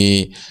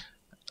 lebih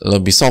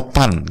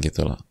sopan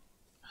gitu loh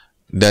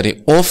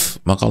dari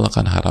uf, maka Allah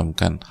akan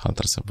haramkan hal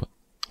tersebut.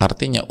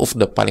 Artinya uf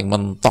udah paling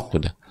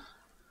mentok udah.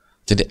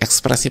 Jadi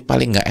ekspresi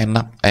paling nggak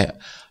enak,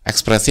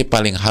 ekspresi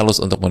paling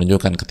halus untuk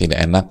menunjukkan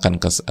ketidakenakan,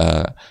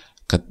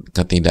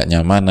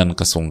 ketidaknyamanan,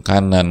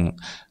 kesungkanan,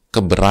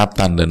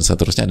 keberatan dan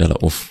seterusnya adalah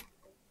uf.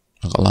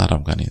 Maka Allah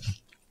haramkan itu.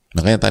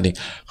 Makanya tadi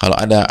kalau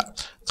ada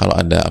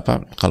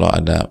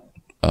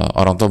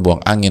orang tua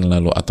buang angin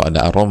lalu atau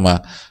ada aroma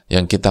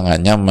yang kita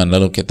nggak nyaman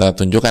lalu kita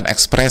tunjukkan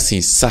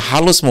ekspresi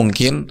sehalus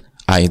mungkin,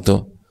 itu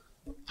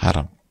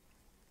haram,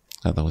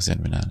 kata Husain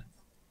bin Ali.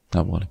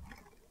 Nggak boleh.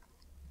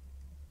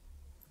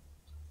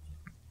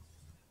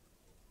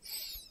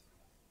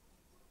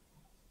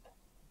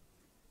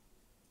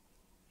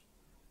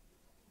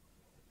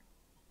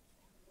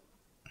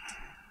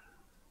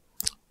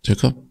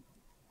 Cukup?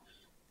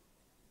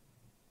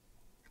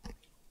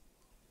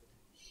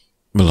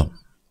 Belum.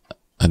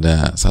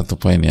 Ada satu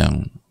poin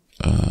yang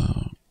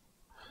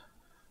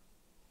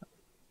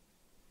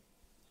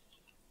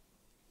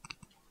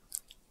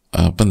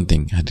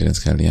penting, hadirin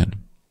sekalian.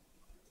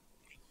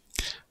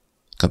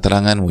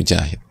 Keterangan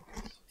Mujahid.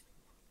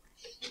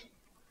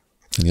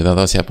 Dan kita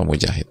tahu siapa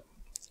Mujahid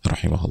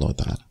rahimahullah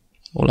ta'ala,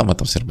 ulama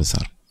tafsir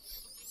besar.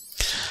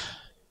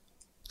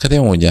 Kata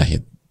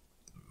Mujahid,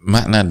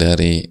 makna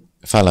dari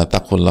fala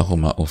taqul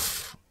lahuma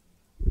uff,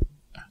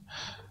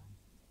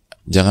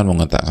 jangan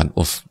mengatakan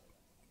uff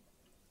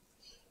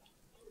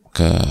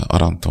ke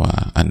orang tua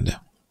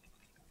Anda.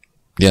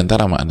 Di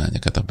antara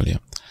maknanya, kata beliau,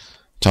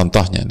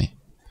 contohnya nih,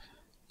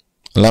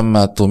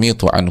 lamma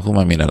tumitu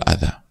anhuma minal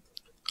adha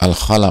al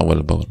khala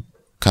wal baul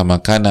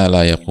kama kana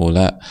la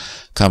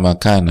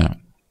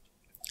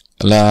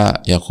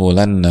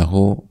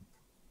yaqulannahu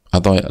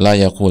atau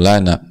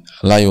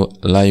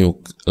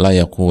la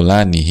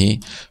yaqulanihi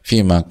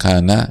fima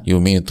kana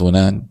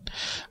yumitunan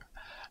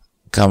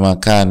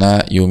kama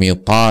kana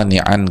yumitani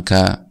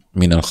anka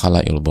minal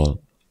khala'il baul.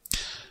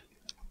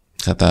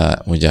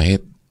 Kata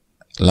Mujahid,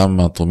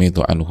 lamma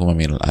tumitu anhuma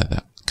minal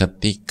adha,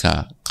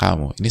 ketika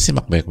kamu, ini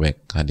simak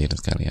baik-baik hadirin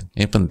sekalian,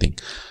 ini penting,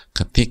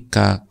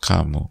 ketika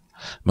kamu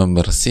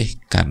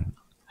membersihkan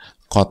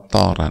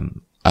kotoran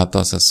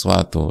atau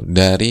sesuatu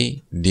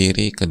dari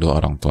diri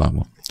kedua orang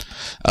tuamu,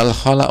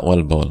 al-khala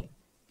wal baul,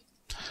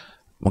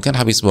 mungkin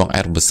habis buang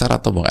air besar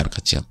atau buang air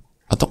kecil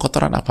atau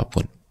kotoran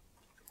apapun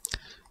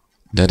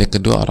dari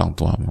kedua orang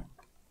tuamu,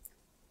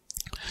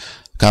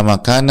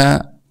 kama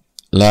kana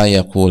la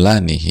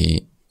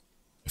yaqulanihi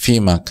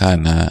fi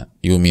makana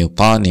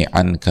yumitani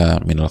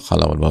anka minal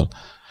khala wal baul,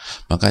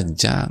 maka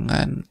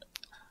jangan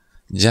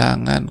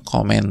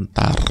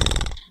komentar,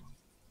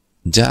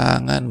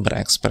 jangan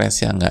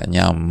berekspresi yang nggak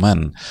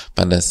nyaman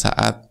pada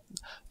saat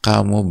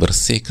kamu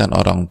bersihkan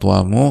orang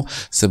tuamu,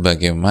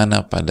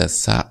 sebagaimana pada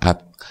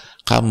saat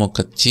kamu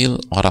kecil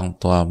orang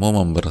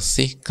tuamu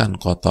membersihkan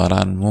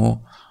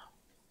kotoranmu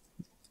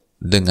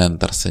dengan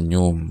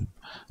tersenyum,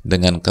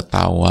 dengan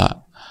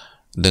ketawa,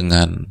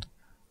 dengan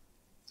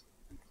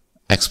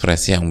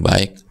ekspresi yang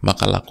baik,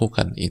 maka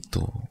lakukan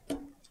itu.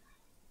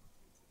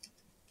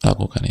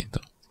 Lakukan itu.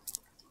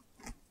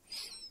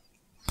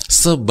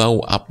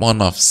 Sebau mohon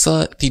maaf,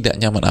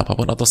 setidak nyaman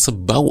apapun atau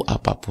sebau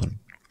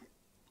apapun,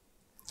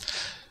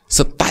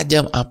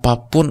 setajam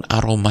apapun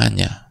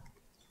aromanya,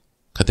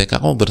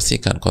 ketika kamu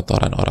bersihkan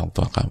kotoran orang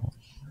tua kamu.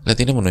 Lihat,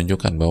 ini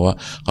menunjukkan bahwa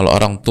kalau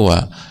orang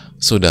tua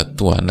sudah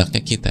tua,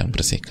 hendaknya kita yang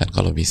bersihkan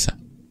kalau bisa.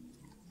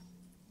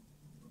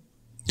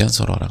 Jangan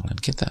suruh orang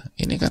lain. Kita,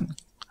 ini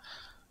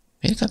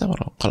kata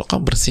orang, kalau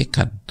kamu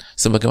bersihkan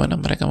sebagaimana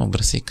mereka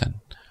membersihkan.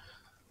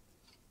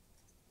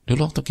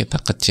 Dulu waktu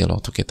kita kecil,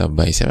 waktu kita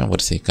bayi, siapa yang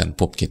bersihkan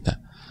pup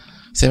kita?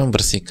 Siapa yang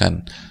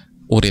bersihkan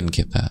urin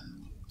kita?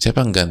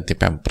 Siapa yang ganti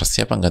pampers?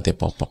 Siapa yang ganti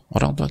popok?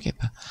 Orang tua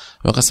kita.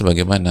 Maka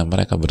sebagaimana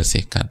mereka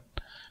bersihkan.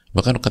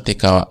 Bahkan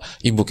ketika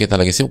ibu kita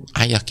lagi sibuk,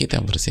 ayah kita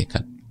yang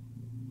bersihkan.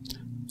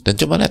 Dan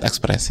coba lihat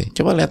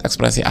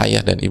ekspresi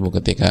ayah dan ibu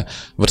ketika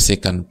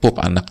bersihkan pup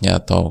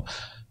anaknya atau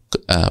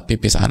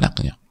pipis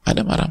anaknya.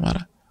 Ada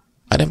marah-marah,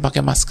 ada yang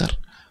pakai masker,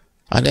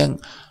 ada yang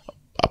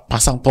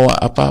pasang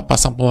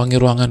pewangi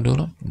ruangan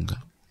dulu, enggak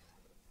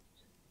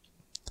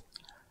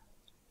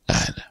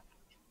ada.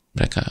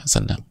 Mereka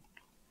senang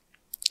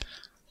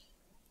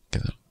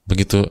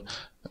gitu.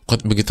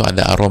 Begitu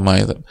ada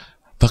aroma itu,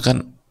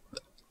 bahkan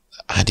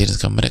hadir,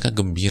 mereka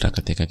gembira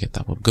ketika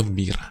kita pup,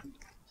 gembira,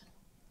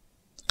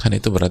 kan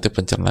itu berarti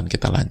pencernaan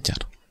kita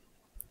lancar,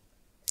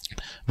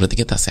 berarti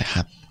kita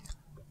sehat.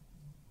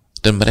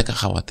 Dan mereka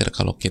khawatir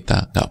kalau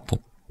kita nggak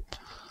pup,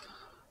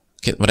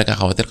 mereka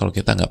khawatir kalau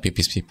kita nggak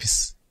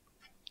pipis-pipis,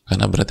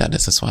 karena berarti ada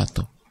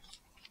sesuatu.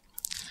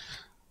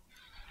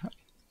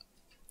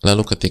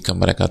 Lalu ketika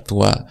mereka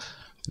tua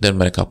dan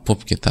mereka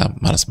pup, kita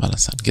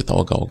malas-malasan, kita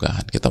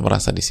ogah-ogahan, kita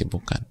merasa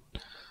disibukkan.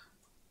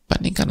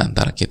 Bandingkan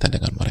antara kita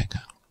dengan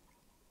mereka.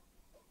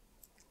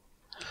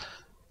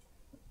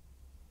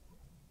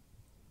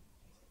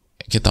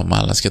 Kita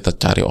malas, kita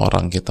cari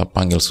orang, kita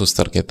panggil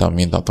suster, kita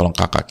minta tolong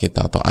kakak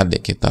kita atau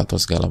adik kita atau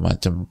segala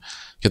macam.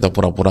 Kita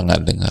pura-pura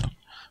nggak dengar.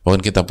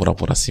 Bahkan kita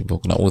pura-pura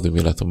sibuk.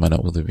 Na'udzubillah,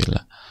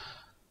 na'udzubillah.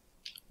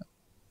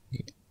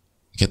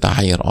 Kita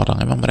hire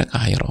orang, emang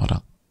mereka hire orang.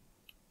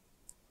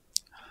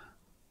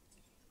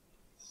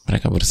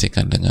 Mereka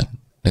bersihkan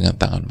dengan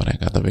tangan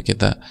mereka, tapi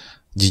kita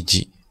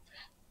jijik,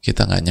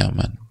 kita nggak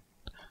nyaman,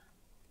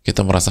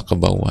 kita merasa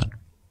kebauan.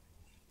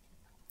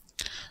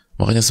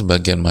 Makanya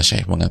sebagian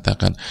masyayikh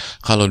mengatakan,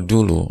 kalau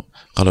dulu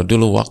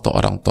waktu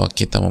orang tua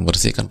kita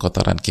membersihkan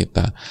kotoran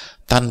kita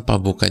tanpa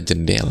buka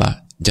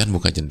jendela, jangan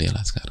buka jendela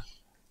sekarang.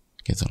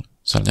 Gitu.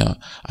 Soalnya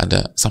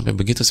ada sampai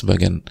begitu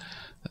sebagian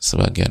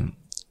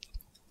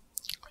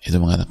itu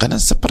mengatakan, karena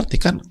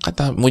seperti kan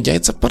kata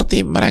Mujahid,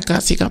 seperti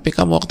mereka sikapi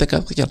kamu waktu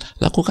kecil,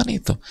 lakukan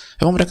itu.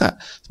 Emang mereka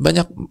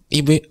banyak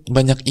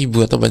ibu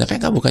atau banyak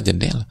yang nggak buka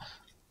jendela,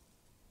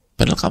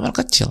 padahal kamar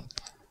kecil,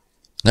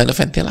 nggak ada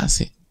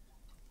ventilasi,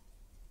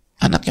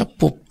 anaknya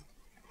pup,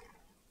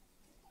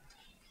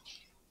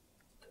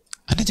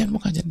 Anda jangan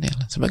buka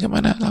jendela.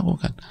 Sebagaimana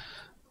lakukan.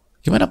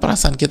 Gimana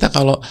perasaan kita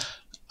kalau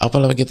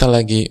apalagi kita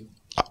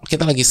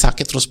lagi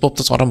sakit terus pup,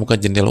 terus orang buka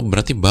jendela,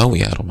 berarti bau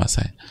ya rumah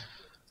saya.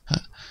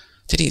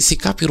 Jadi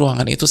sikapi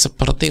ruangan itu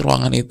seperti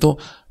ruangan itu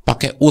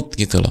pakai ud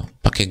gitu loh,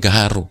 pakai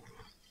gaharu,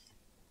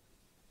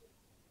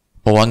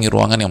 pewangi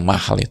ruangan yang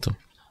mahal itu.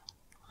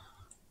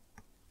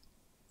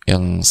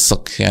 yang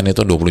sekian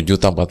itu 20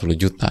 juta, 40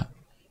 juta.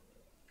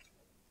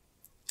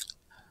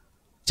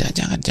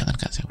 Jangan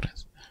kasih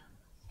beras.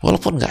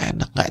 Walaupun nggak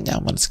enak, nggak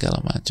nyaman segala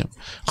macam.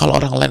 Kalau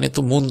orang lain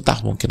itu muntah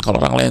mungkin, kalau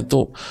orang lain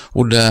itu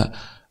udah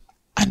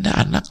ada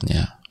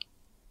anaknya,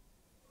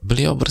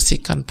 beliau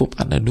bersihkan pup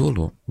Anda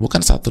dulu,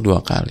 bukan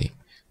 1-2 kali.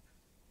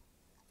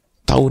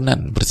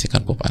 Tahunan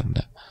bersihkan pup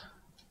Anda.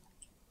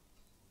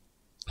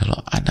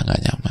 Lalu Anda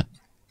nggak nyaman,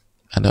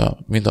 Anda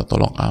minta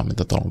tolong A,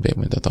 minta tolong B,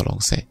 minta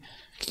tolong C.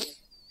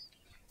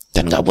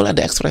 Dan nggak boleh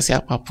ada ekspresi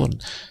apapun.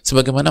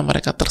 Sebagaimana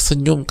mereka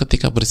tersenyum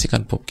ketika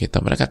bersihkan pup kita,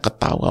 mereka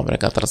ketawa,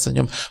 mereka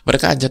tersenyum,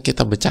 mereka ajak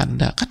kita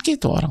bercanda, kan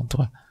gitu orang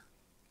tua.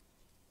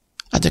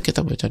 Ajak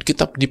kita bercanda,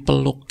 kita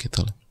dipeluk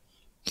gitu loh.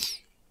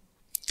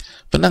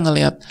 Pernah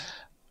ngelihat,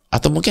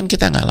 atau mungkin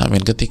kita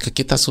ngalamin ketika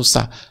kita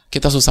susah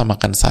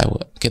makan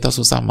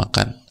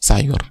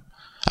sayur,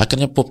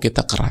 akhirnya pup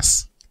kita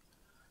keras,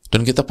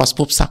 dan kita pas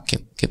pup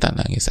sakit, kita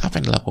nangis.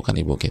 Apa yang dilakukan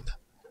ibu kita?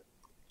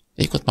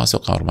 Ikut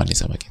masuk kamar mandi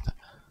sama kita,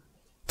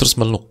 terus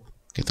meluk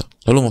gitu,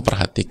 lalu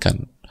memperhatikan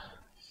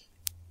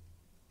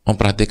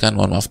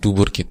mohon maaf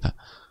dubur kita,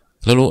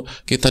 lalu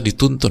kita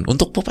dituntun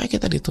untuk pup,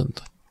 kita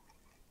dituntun,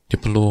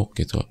 dipeluk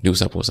gitu,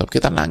 diusap-usap,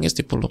 kita nangis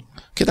dipeluk,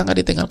 kita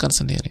nggak ditinggalkan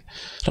sendiri.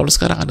 Lalu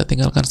sekarang Anda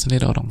tinggalkan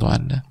sendiri orang tua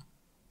Anda.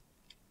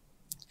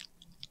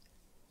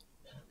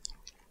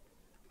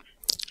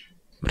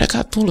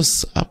 Mereka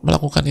tulus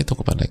melakukan itu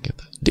kepada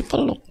kita,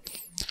 dipeluk,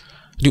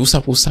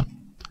 diusap-usap.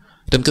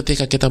 Dan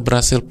ketika kita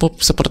berhasil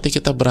pup, seperti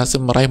kita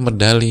berhasil meraih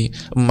medali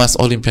emas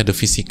Olimpiade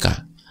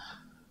Fisika.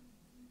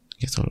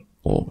 Gitu.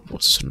 Oh,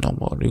 senang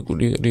banget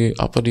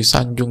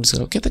disanjung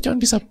segala. Kita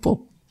cuma bisa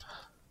pup.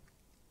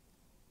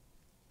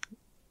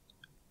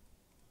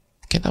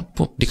 Kita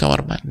pup di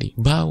kamar mandi,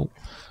 bau.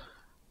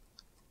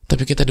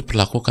 Tapi kita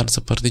diperlakukan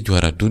seperti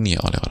juara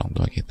dunia oleh orang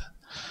tua kita.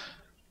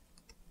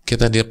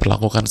 Kita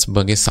diperlakukan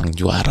sebagai sang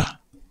juara.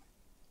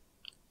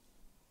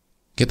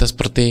 Kita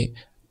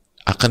seperti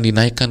akan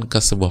dinaikkan ke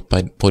sebuah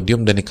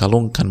podium dan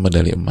dikalungkan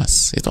medali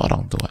emas. Itu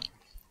orang tua.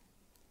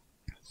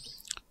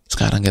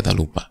 Sekarang kita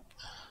lupa,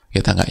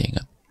 kita nggak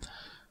ingat,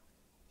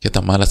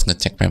 kita malas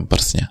ngecek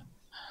pampersnya,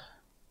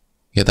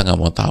 kita nggak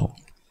mau tahu,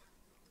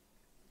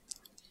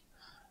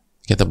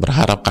 kita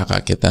berharap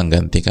kakak kita yang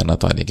gantikan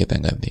atau adik kita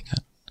yang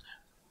gantikan.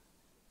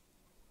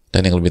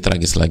 Dan yang lebih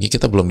tragis lagi,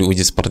 kita belum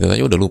diuji seperti itu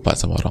aja udah lupa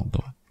sama orang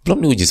tua. Belum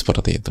diuji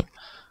seperti itu,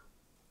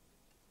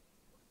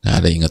 nggak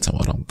ada ingat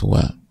sama orang tua,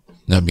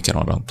 nggak mikir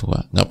orang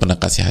tua, nggak pernah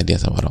kasih hadiah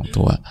sama orang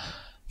tua.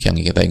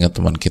 Yang kita ingat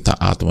teman kita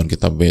A, teman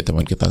kita B,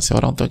 teman kita C.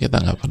 Orang tua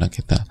kita nggak pernah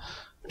kita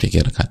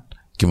pikirkan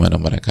gimana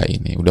mereka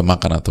ini, udah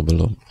makan atau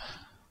belum.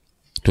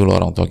 Dulu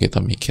orang tua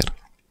kita mikir,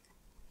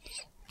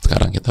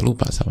 sekarang kita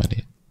lupa sama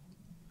dia.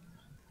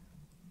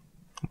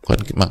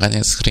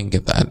 Makanya sering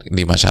kita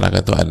di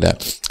masyarakat itu ada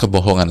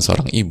kebohongan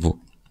seorang ibu.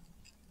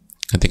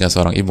 Ketika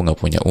seorang ibu nggak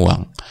punya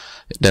uang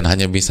dan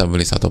hanya bisa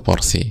beli 1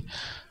 porsi,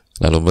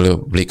 lalu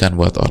belikan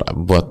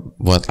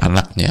buat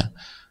anaknya,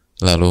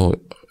 lalu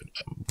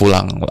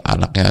pulang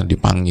anaknya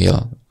dipanggil,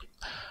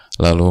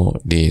 lalu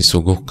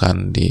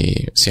disuguhkan,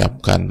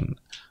 disiapkan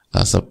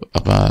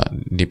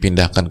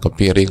dipindahkan ke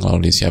piring,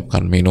 lalu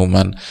disiapkan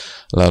minuman,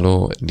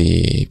 lalu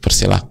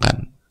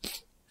dipersilahkan,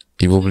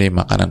 ibu beli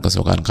makanan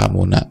kesukaan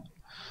kamu nak.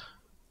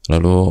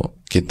 Lalu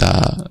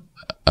kita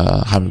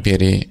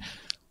hampiri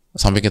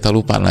sampai kita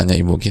lupa nanya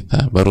ibu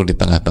kita, baru di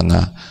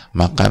tengah-tengah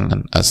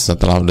makan,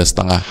 setelah udah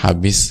setengah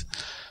habis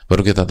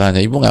baru kita tanya,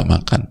 ibu nggak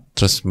makan?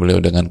 Terus beliau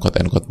dengan quote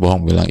and quote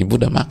bohong bilang, ibu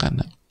udah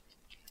makan nak.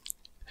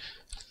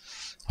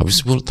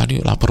 Habis itu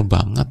tadi lapar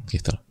banget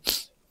gitu.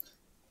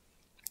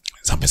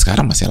 Sampai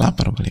sekarang masih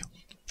lapar beliau,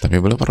 tapi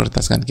beliau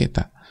prioritaskan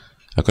kita.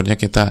 Akhirnya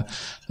kita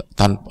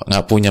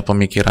nggak punya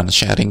pemikiran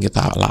sharing,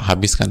 kita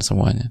habiskan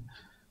semuanya.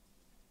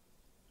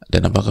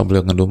 Dan apakah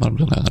beliau ngedumel?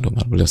 Beliau nggak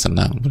ngedumel, beliau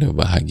senang, beliau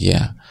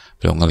bahagia,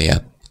 beliau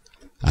ngelihat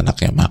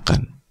anaknya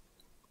makan.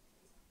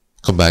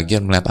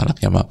 Kebahagiaan melihat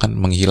anaknya makan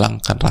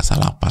menghilangkan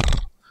rasa lapar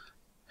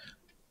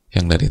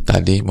yang dari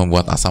tadi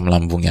membuat asam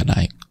lambungnya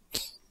naik.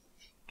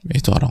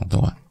 Itu orang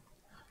tua.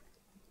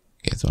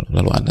 Gitu.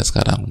 Lalu Anda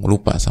sekarang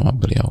lupa sama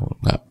beliau,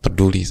 nggak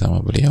peduli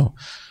sama beliau.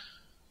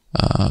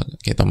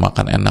 Kita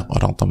makan enak,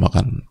 orang tua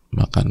makan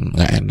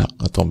nggak enak,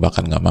 atau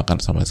bahkan nggak makan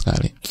sama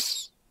sekali.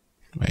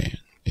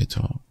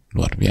 Itu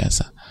luar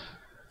biasa.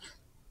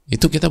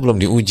 Itu kita belum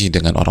diuji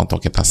dengan orang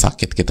tua kita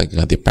sakit, kita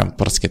ganti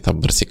pampers, kita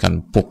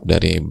bersihkan pup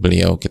dari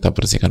beliau, kita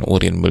bersihkan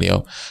urin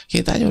beliau,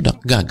 kita aja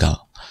udah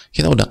gagal,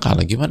 kita udah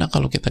kalah. Gimana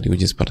kalau kita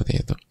diuji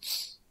seperti itu?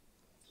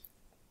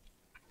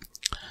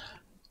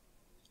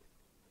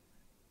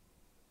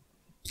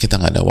 Kita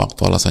nggak ada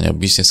waktu, alasannya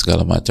bisnis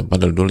segala macam,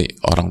 padahal dulu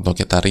orang tua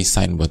kita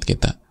resign buat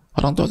kita.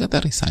 Orang tua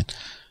kita resign.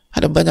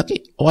 Ada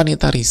banyak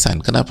wanita resign.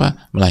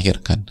 Kenapa?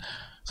 Melahirkan.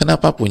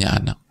 Kenapa? Punya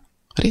anak.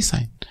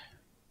 Resign.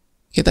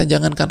 Kita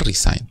jangankan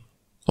resign,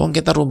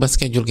 kita rubah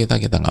schedule kita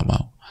nggak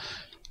mau.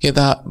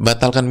 Kita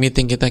batalkan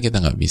meeting kita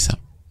nggak bisa.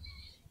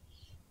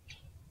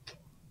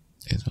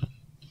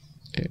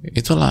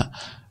 Itulah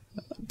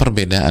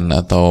perbedaan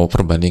atau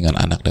perbandingan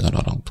anak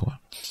dengan orang tua.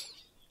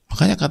 Maka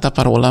Makanya kata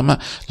para ulama,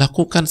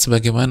 lakukan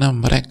sebagaimana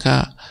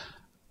mereka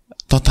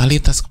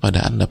totalitas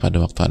kepada Anda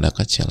pada waktu Anda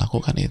kecil.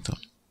 Lakukan itu.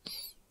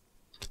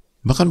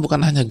 Bahkan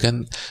bukan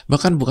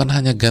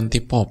hanya ganti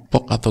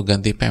popok atau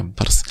ganti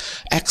pampers,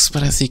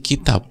 ekspresi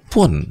kita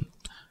pun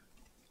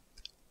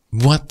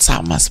buat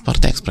sama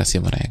seperti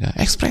ekspresi mereka.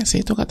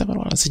 Ekspresi itu kata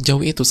para ulama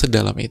sejauh itu,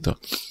 sedalam itu.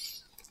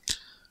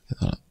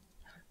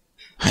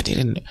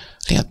 Hadirin,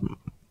 lihat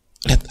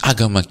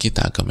agama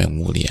kita, agama yang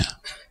mulia.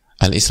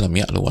 Al-Islam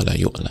ya'lu wa la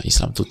yu'la.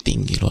 Islam itu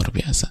tinggi, luar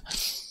biasa.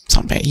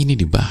 Sampai ini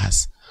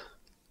dibahas.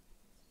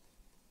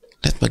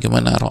 Lihat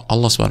bagaimana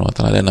Allah Subhanahu wa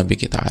ta'ala dan Nabi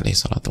kita alaihi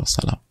salatu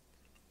wassalam.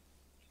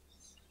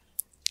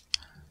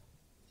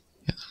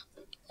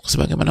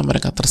 Sebagaimana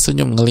mereka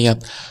tersenyum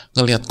ngelihat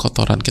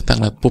kotoran kita,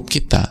 ngelihat pup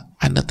kita,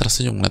 Anda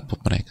tersenyum ngelihat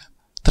pup mereka.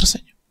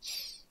 Tersenyum.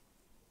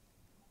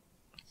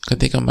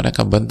 Ketika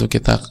mereka bantu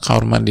kita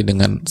kamar mandi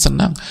dengan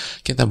senang,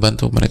 kita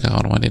bantu mereka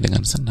kamar mandi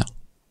dengan senang.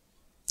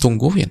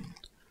 Tungguin.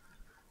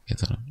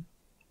 Gitu.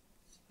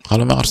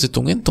 Kalau memang harus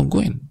ditungguin,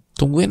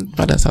 tungguin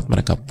pada saat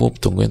mereka pup,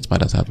 tungguin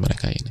pada saat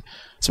mereka ini.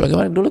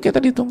 Sebagaimana dulu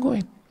kita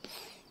ditungguin.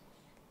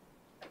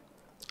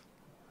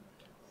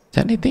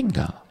 Jangan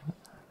ditinggal.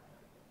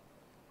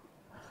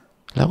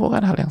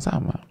 Lakukan hal yang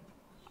sama.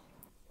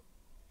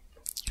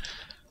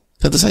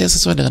 Tentu saja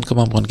sesuai dengan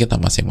kemampuan kita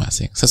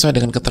masing-masing, sesuai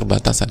dengan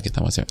keterbatasan kita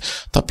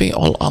masing-masing. Tapi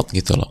all out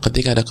gitu loh.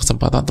 Ketika ada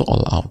kesempatan tuh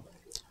all out.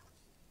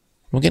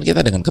 Mungkin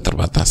kita dengan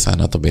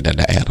keterbatasan atau beda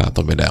daerah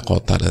atau beda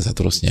kota dan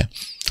seterusnya.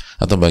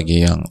 Atau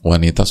bagi yang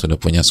wanita sudah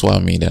punya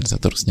suami dan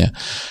seterusnya.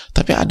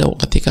 Tapi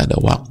ketika ada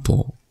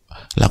waktu,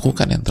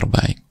 lakukan yang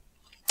terbaik.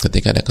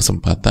 Ketika ada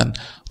kesempatan,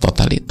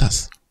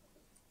 totalitas.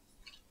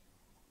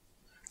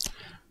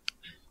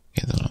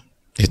 Gitu loh.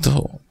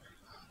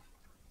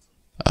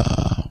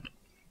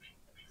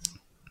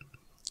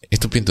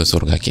 Itu pintu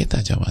surga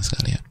kita, jamaah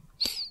sekalian.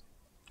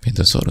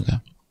 Pintu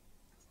surga.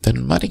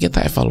 Dan mari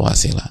kita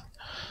evaluasi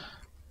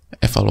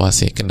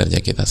kinerja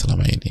kita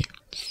selama ini.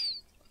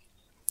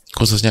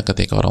 Khususnya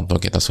ketika orang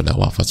tua kita sudah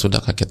wafat,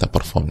 sudahkah kita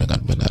perform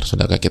dengan benar?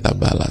 Sudahkah kita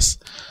balas?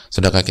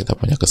 Sudahkah kita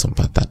punya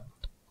kesempatan?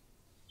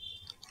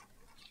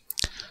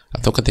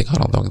 Atau ketika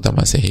orang tua kita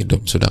masih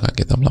hidup, sudahkah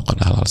kita melakukan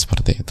hal-hal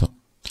seperti itu?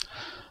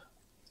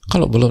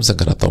 Kalau belum,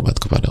 segera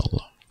taubat kepada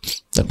Allah.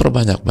 Dan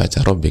perbanyak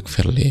baca Rabbik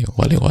firli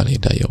wali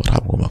walidayya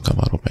warhamhuma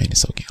kama rabbayani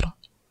shaghira.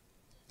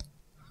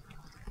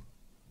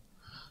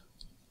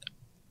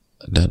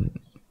 Dan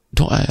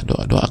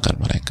doakan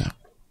mereka.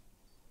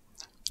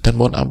 Dan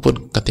mohon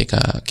ampun ketika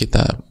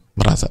kita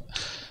merasa,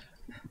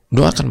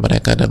 doakan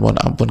mereka dan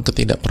mohon ampun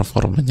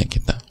ketidakperformanya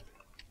kita.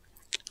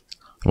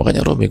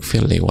 Makanya Rabbik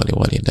firli wali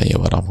walidayya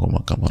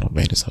warhamhuma kama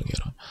rabbayani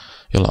shaghira.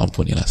 Ya Allah,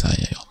 ampunilah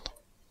saya ya Allah.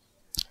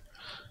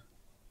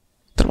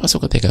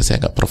 Termasuk ketika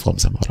saya nggak perform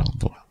sama orang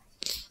tua.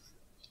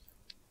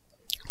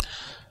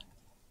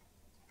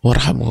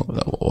 Warhamu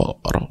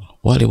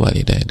wali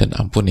walidayya, dan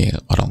ampuni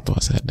orang tua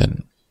saya,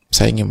 dan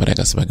sayangi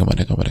mereka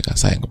sebagaimana mereka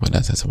sayang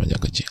kepada saya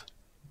semenjak kecil.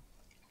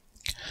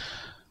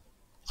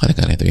 Oleh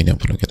karena itu, ini yang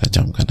perlu kita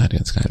camkan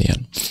hadirin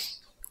sekalian.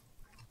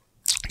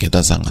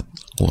 Kita sangat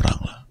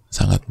kurang lah,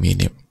 sangat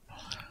minim.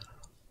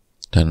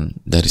 Dan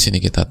dari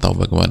sini kita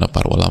tahu bagaimana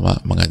para ulama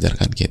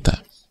mengajarkan kita.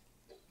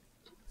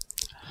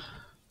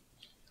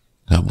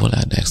 Nggak boleh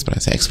ada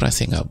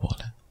ekspresi nggak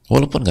boleh.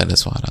 Walaupun nggak ada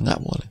suara, nggak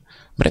boleh.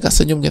 Mereka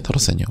senyum, kita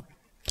harus senyum.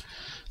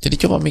 Jadi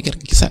coba mikir,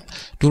 kisah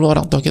dulu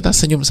orang tua kita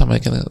senyum sama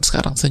kita,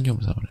 sekarang senyum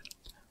sama mereka.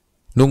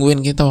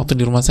 Nungguin kita waktu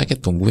di rumah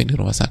sakit, tungguin di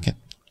rumah sakit.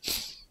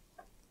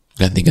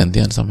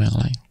 Ganti-gantian sama yang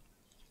lain.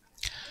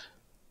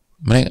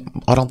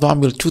 Orang tua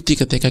ambil cuti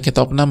ketika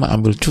kita opname,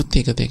 ambil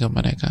cuti ketika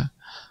mereka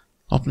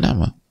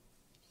opname.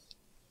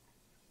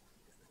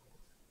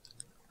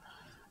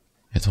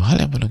 Itu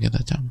hal yang perlu kita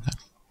camkan.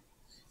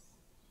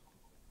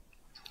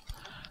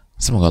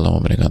 Semoga Allah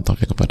memberikan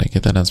taufik kepada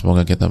kita, dan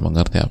semoga kita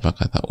mengerti apa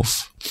kata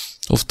uf.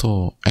 Uf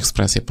tuh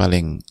ekspresi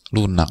paling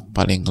lunak,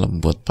 paling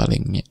lembut,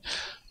 paling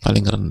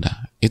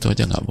rendah. Itu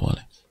aja nggak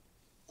boleh.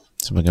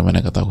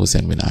 Sebagaimana kata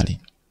Husain bin Ali.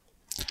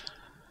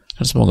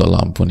 Dan semoga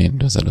Allah ampunin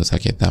dosa-dosa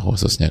kita,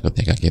 khususnya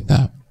ketika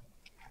kita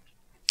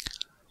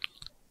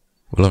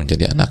belum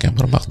jadi anak yang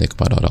berbakti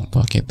kepada orang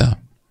tua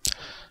kita.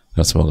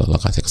 Dan semoga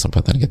Allah kasih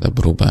kesempatan kita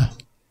berubah,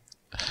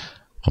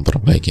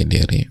 memperbaiki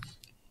diri,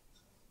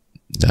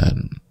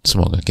 dan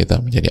semoga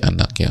kita menjadi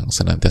anak yang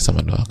senantiasa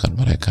mendoakan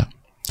mereka,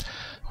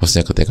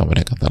 khususnya ketika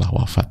mereka telah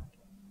wafat.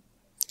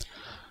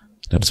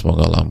 Dan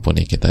semoga Allah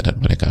ampuni kita dan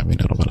mereka, amin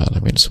ya rabbal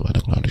alamin.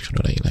 Subhanakallahumma wa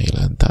bihamdika, la ilaha illa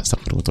anta,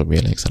 astaghfiruka wa atubu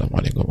ilaik.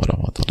 Assalamualaikum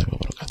warahmatullahi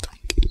wabarakatuh.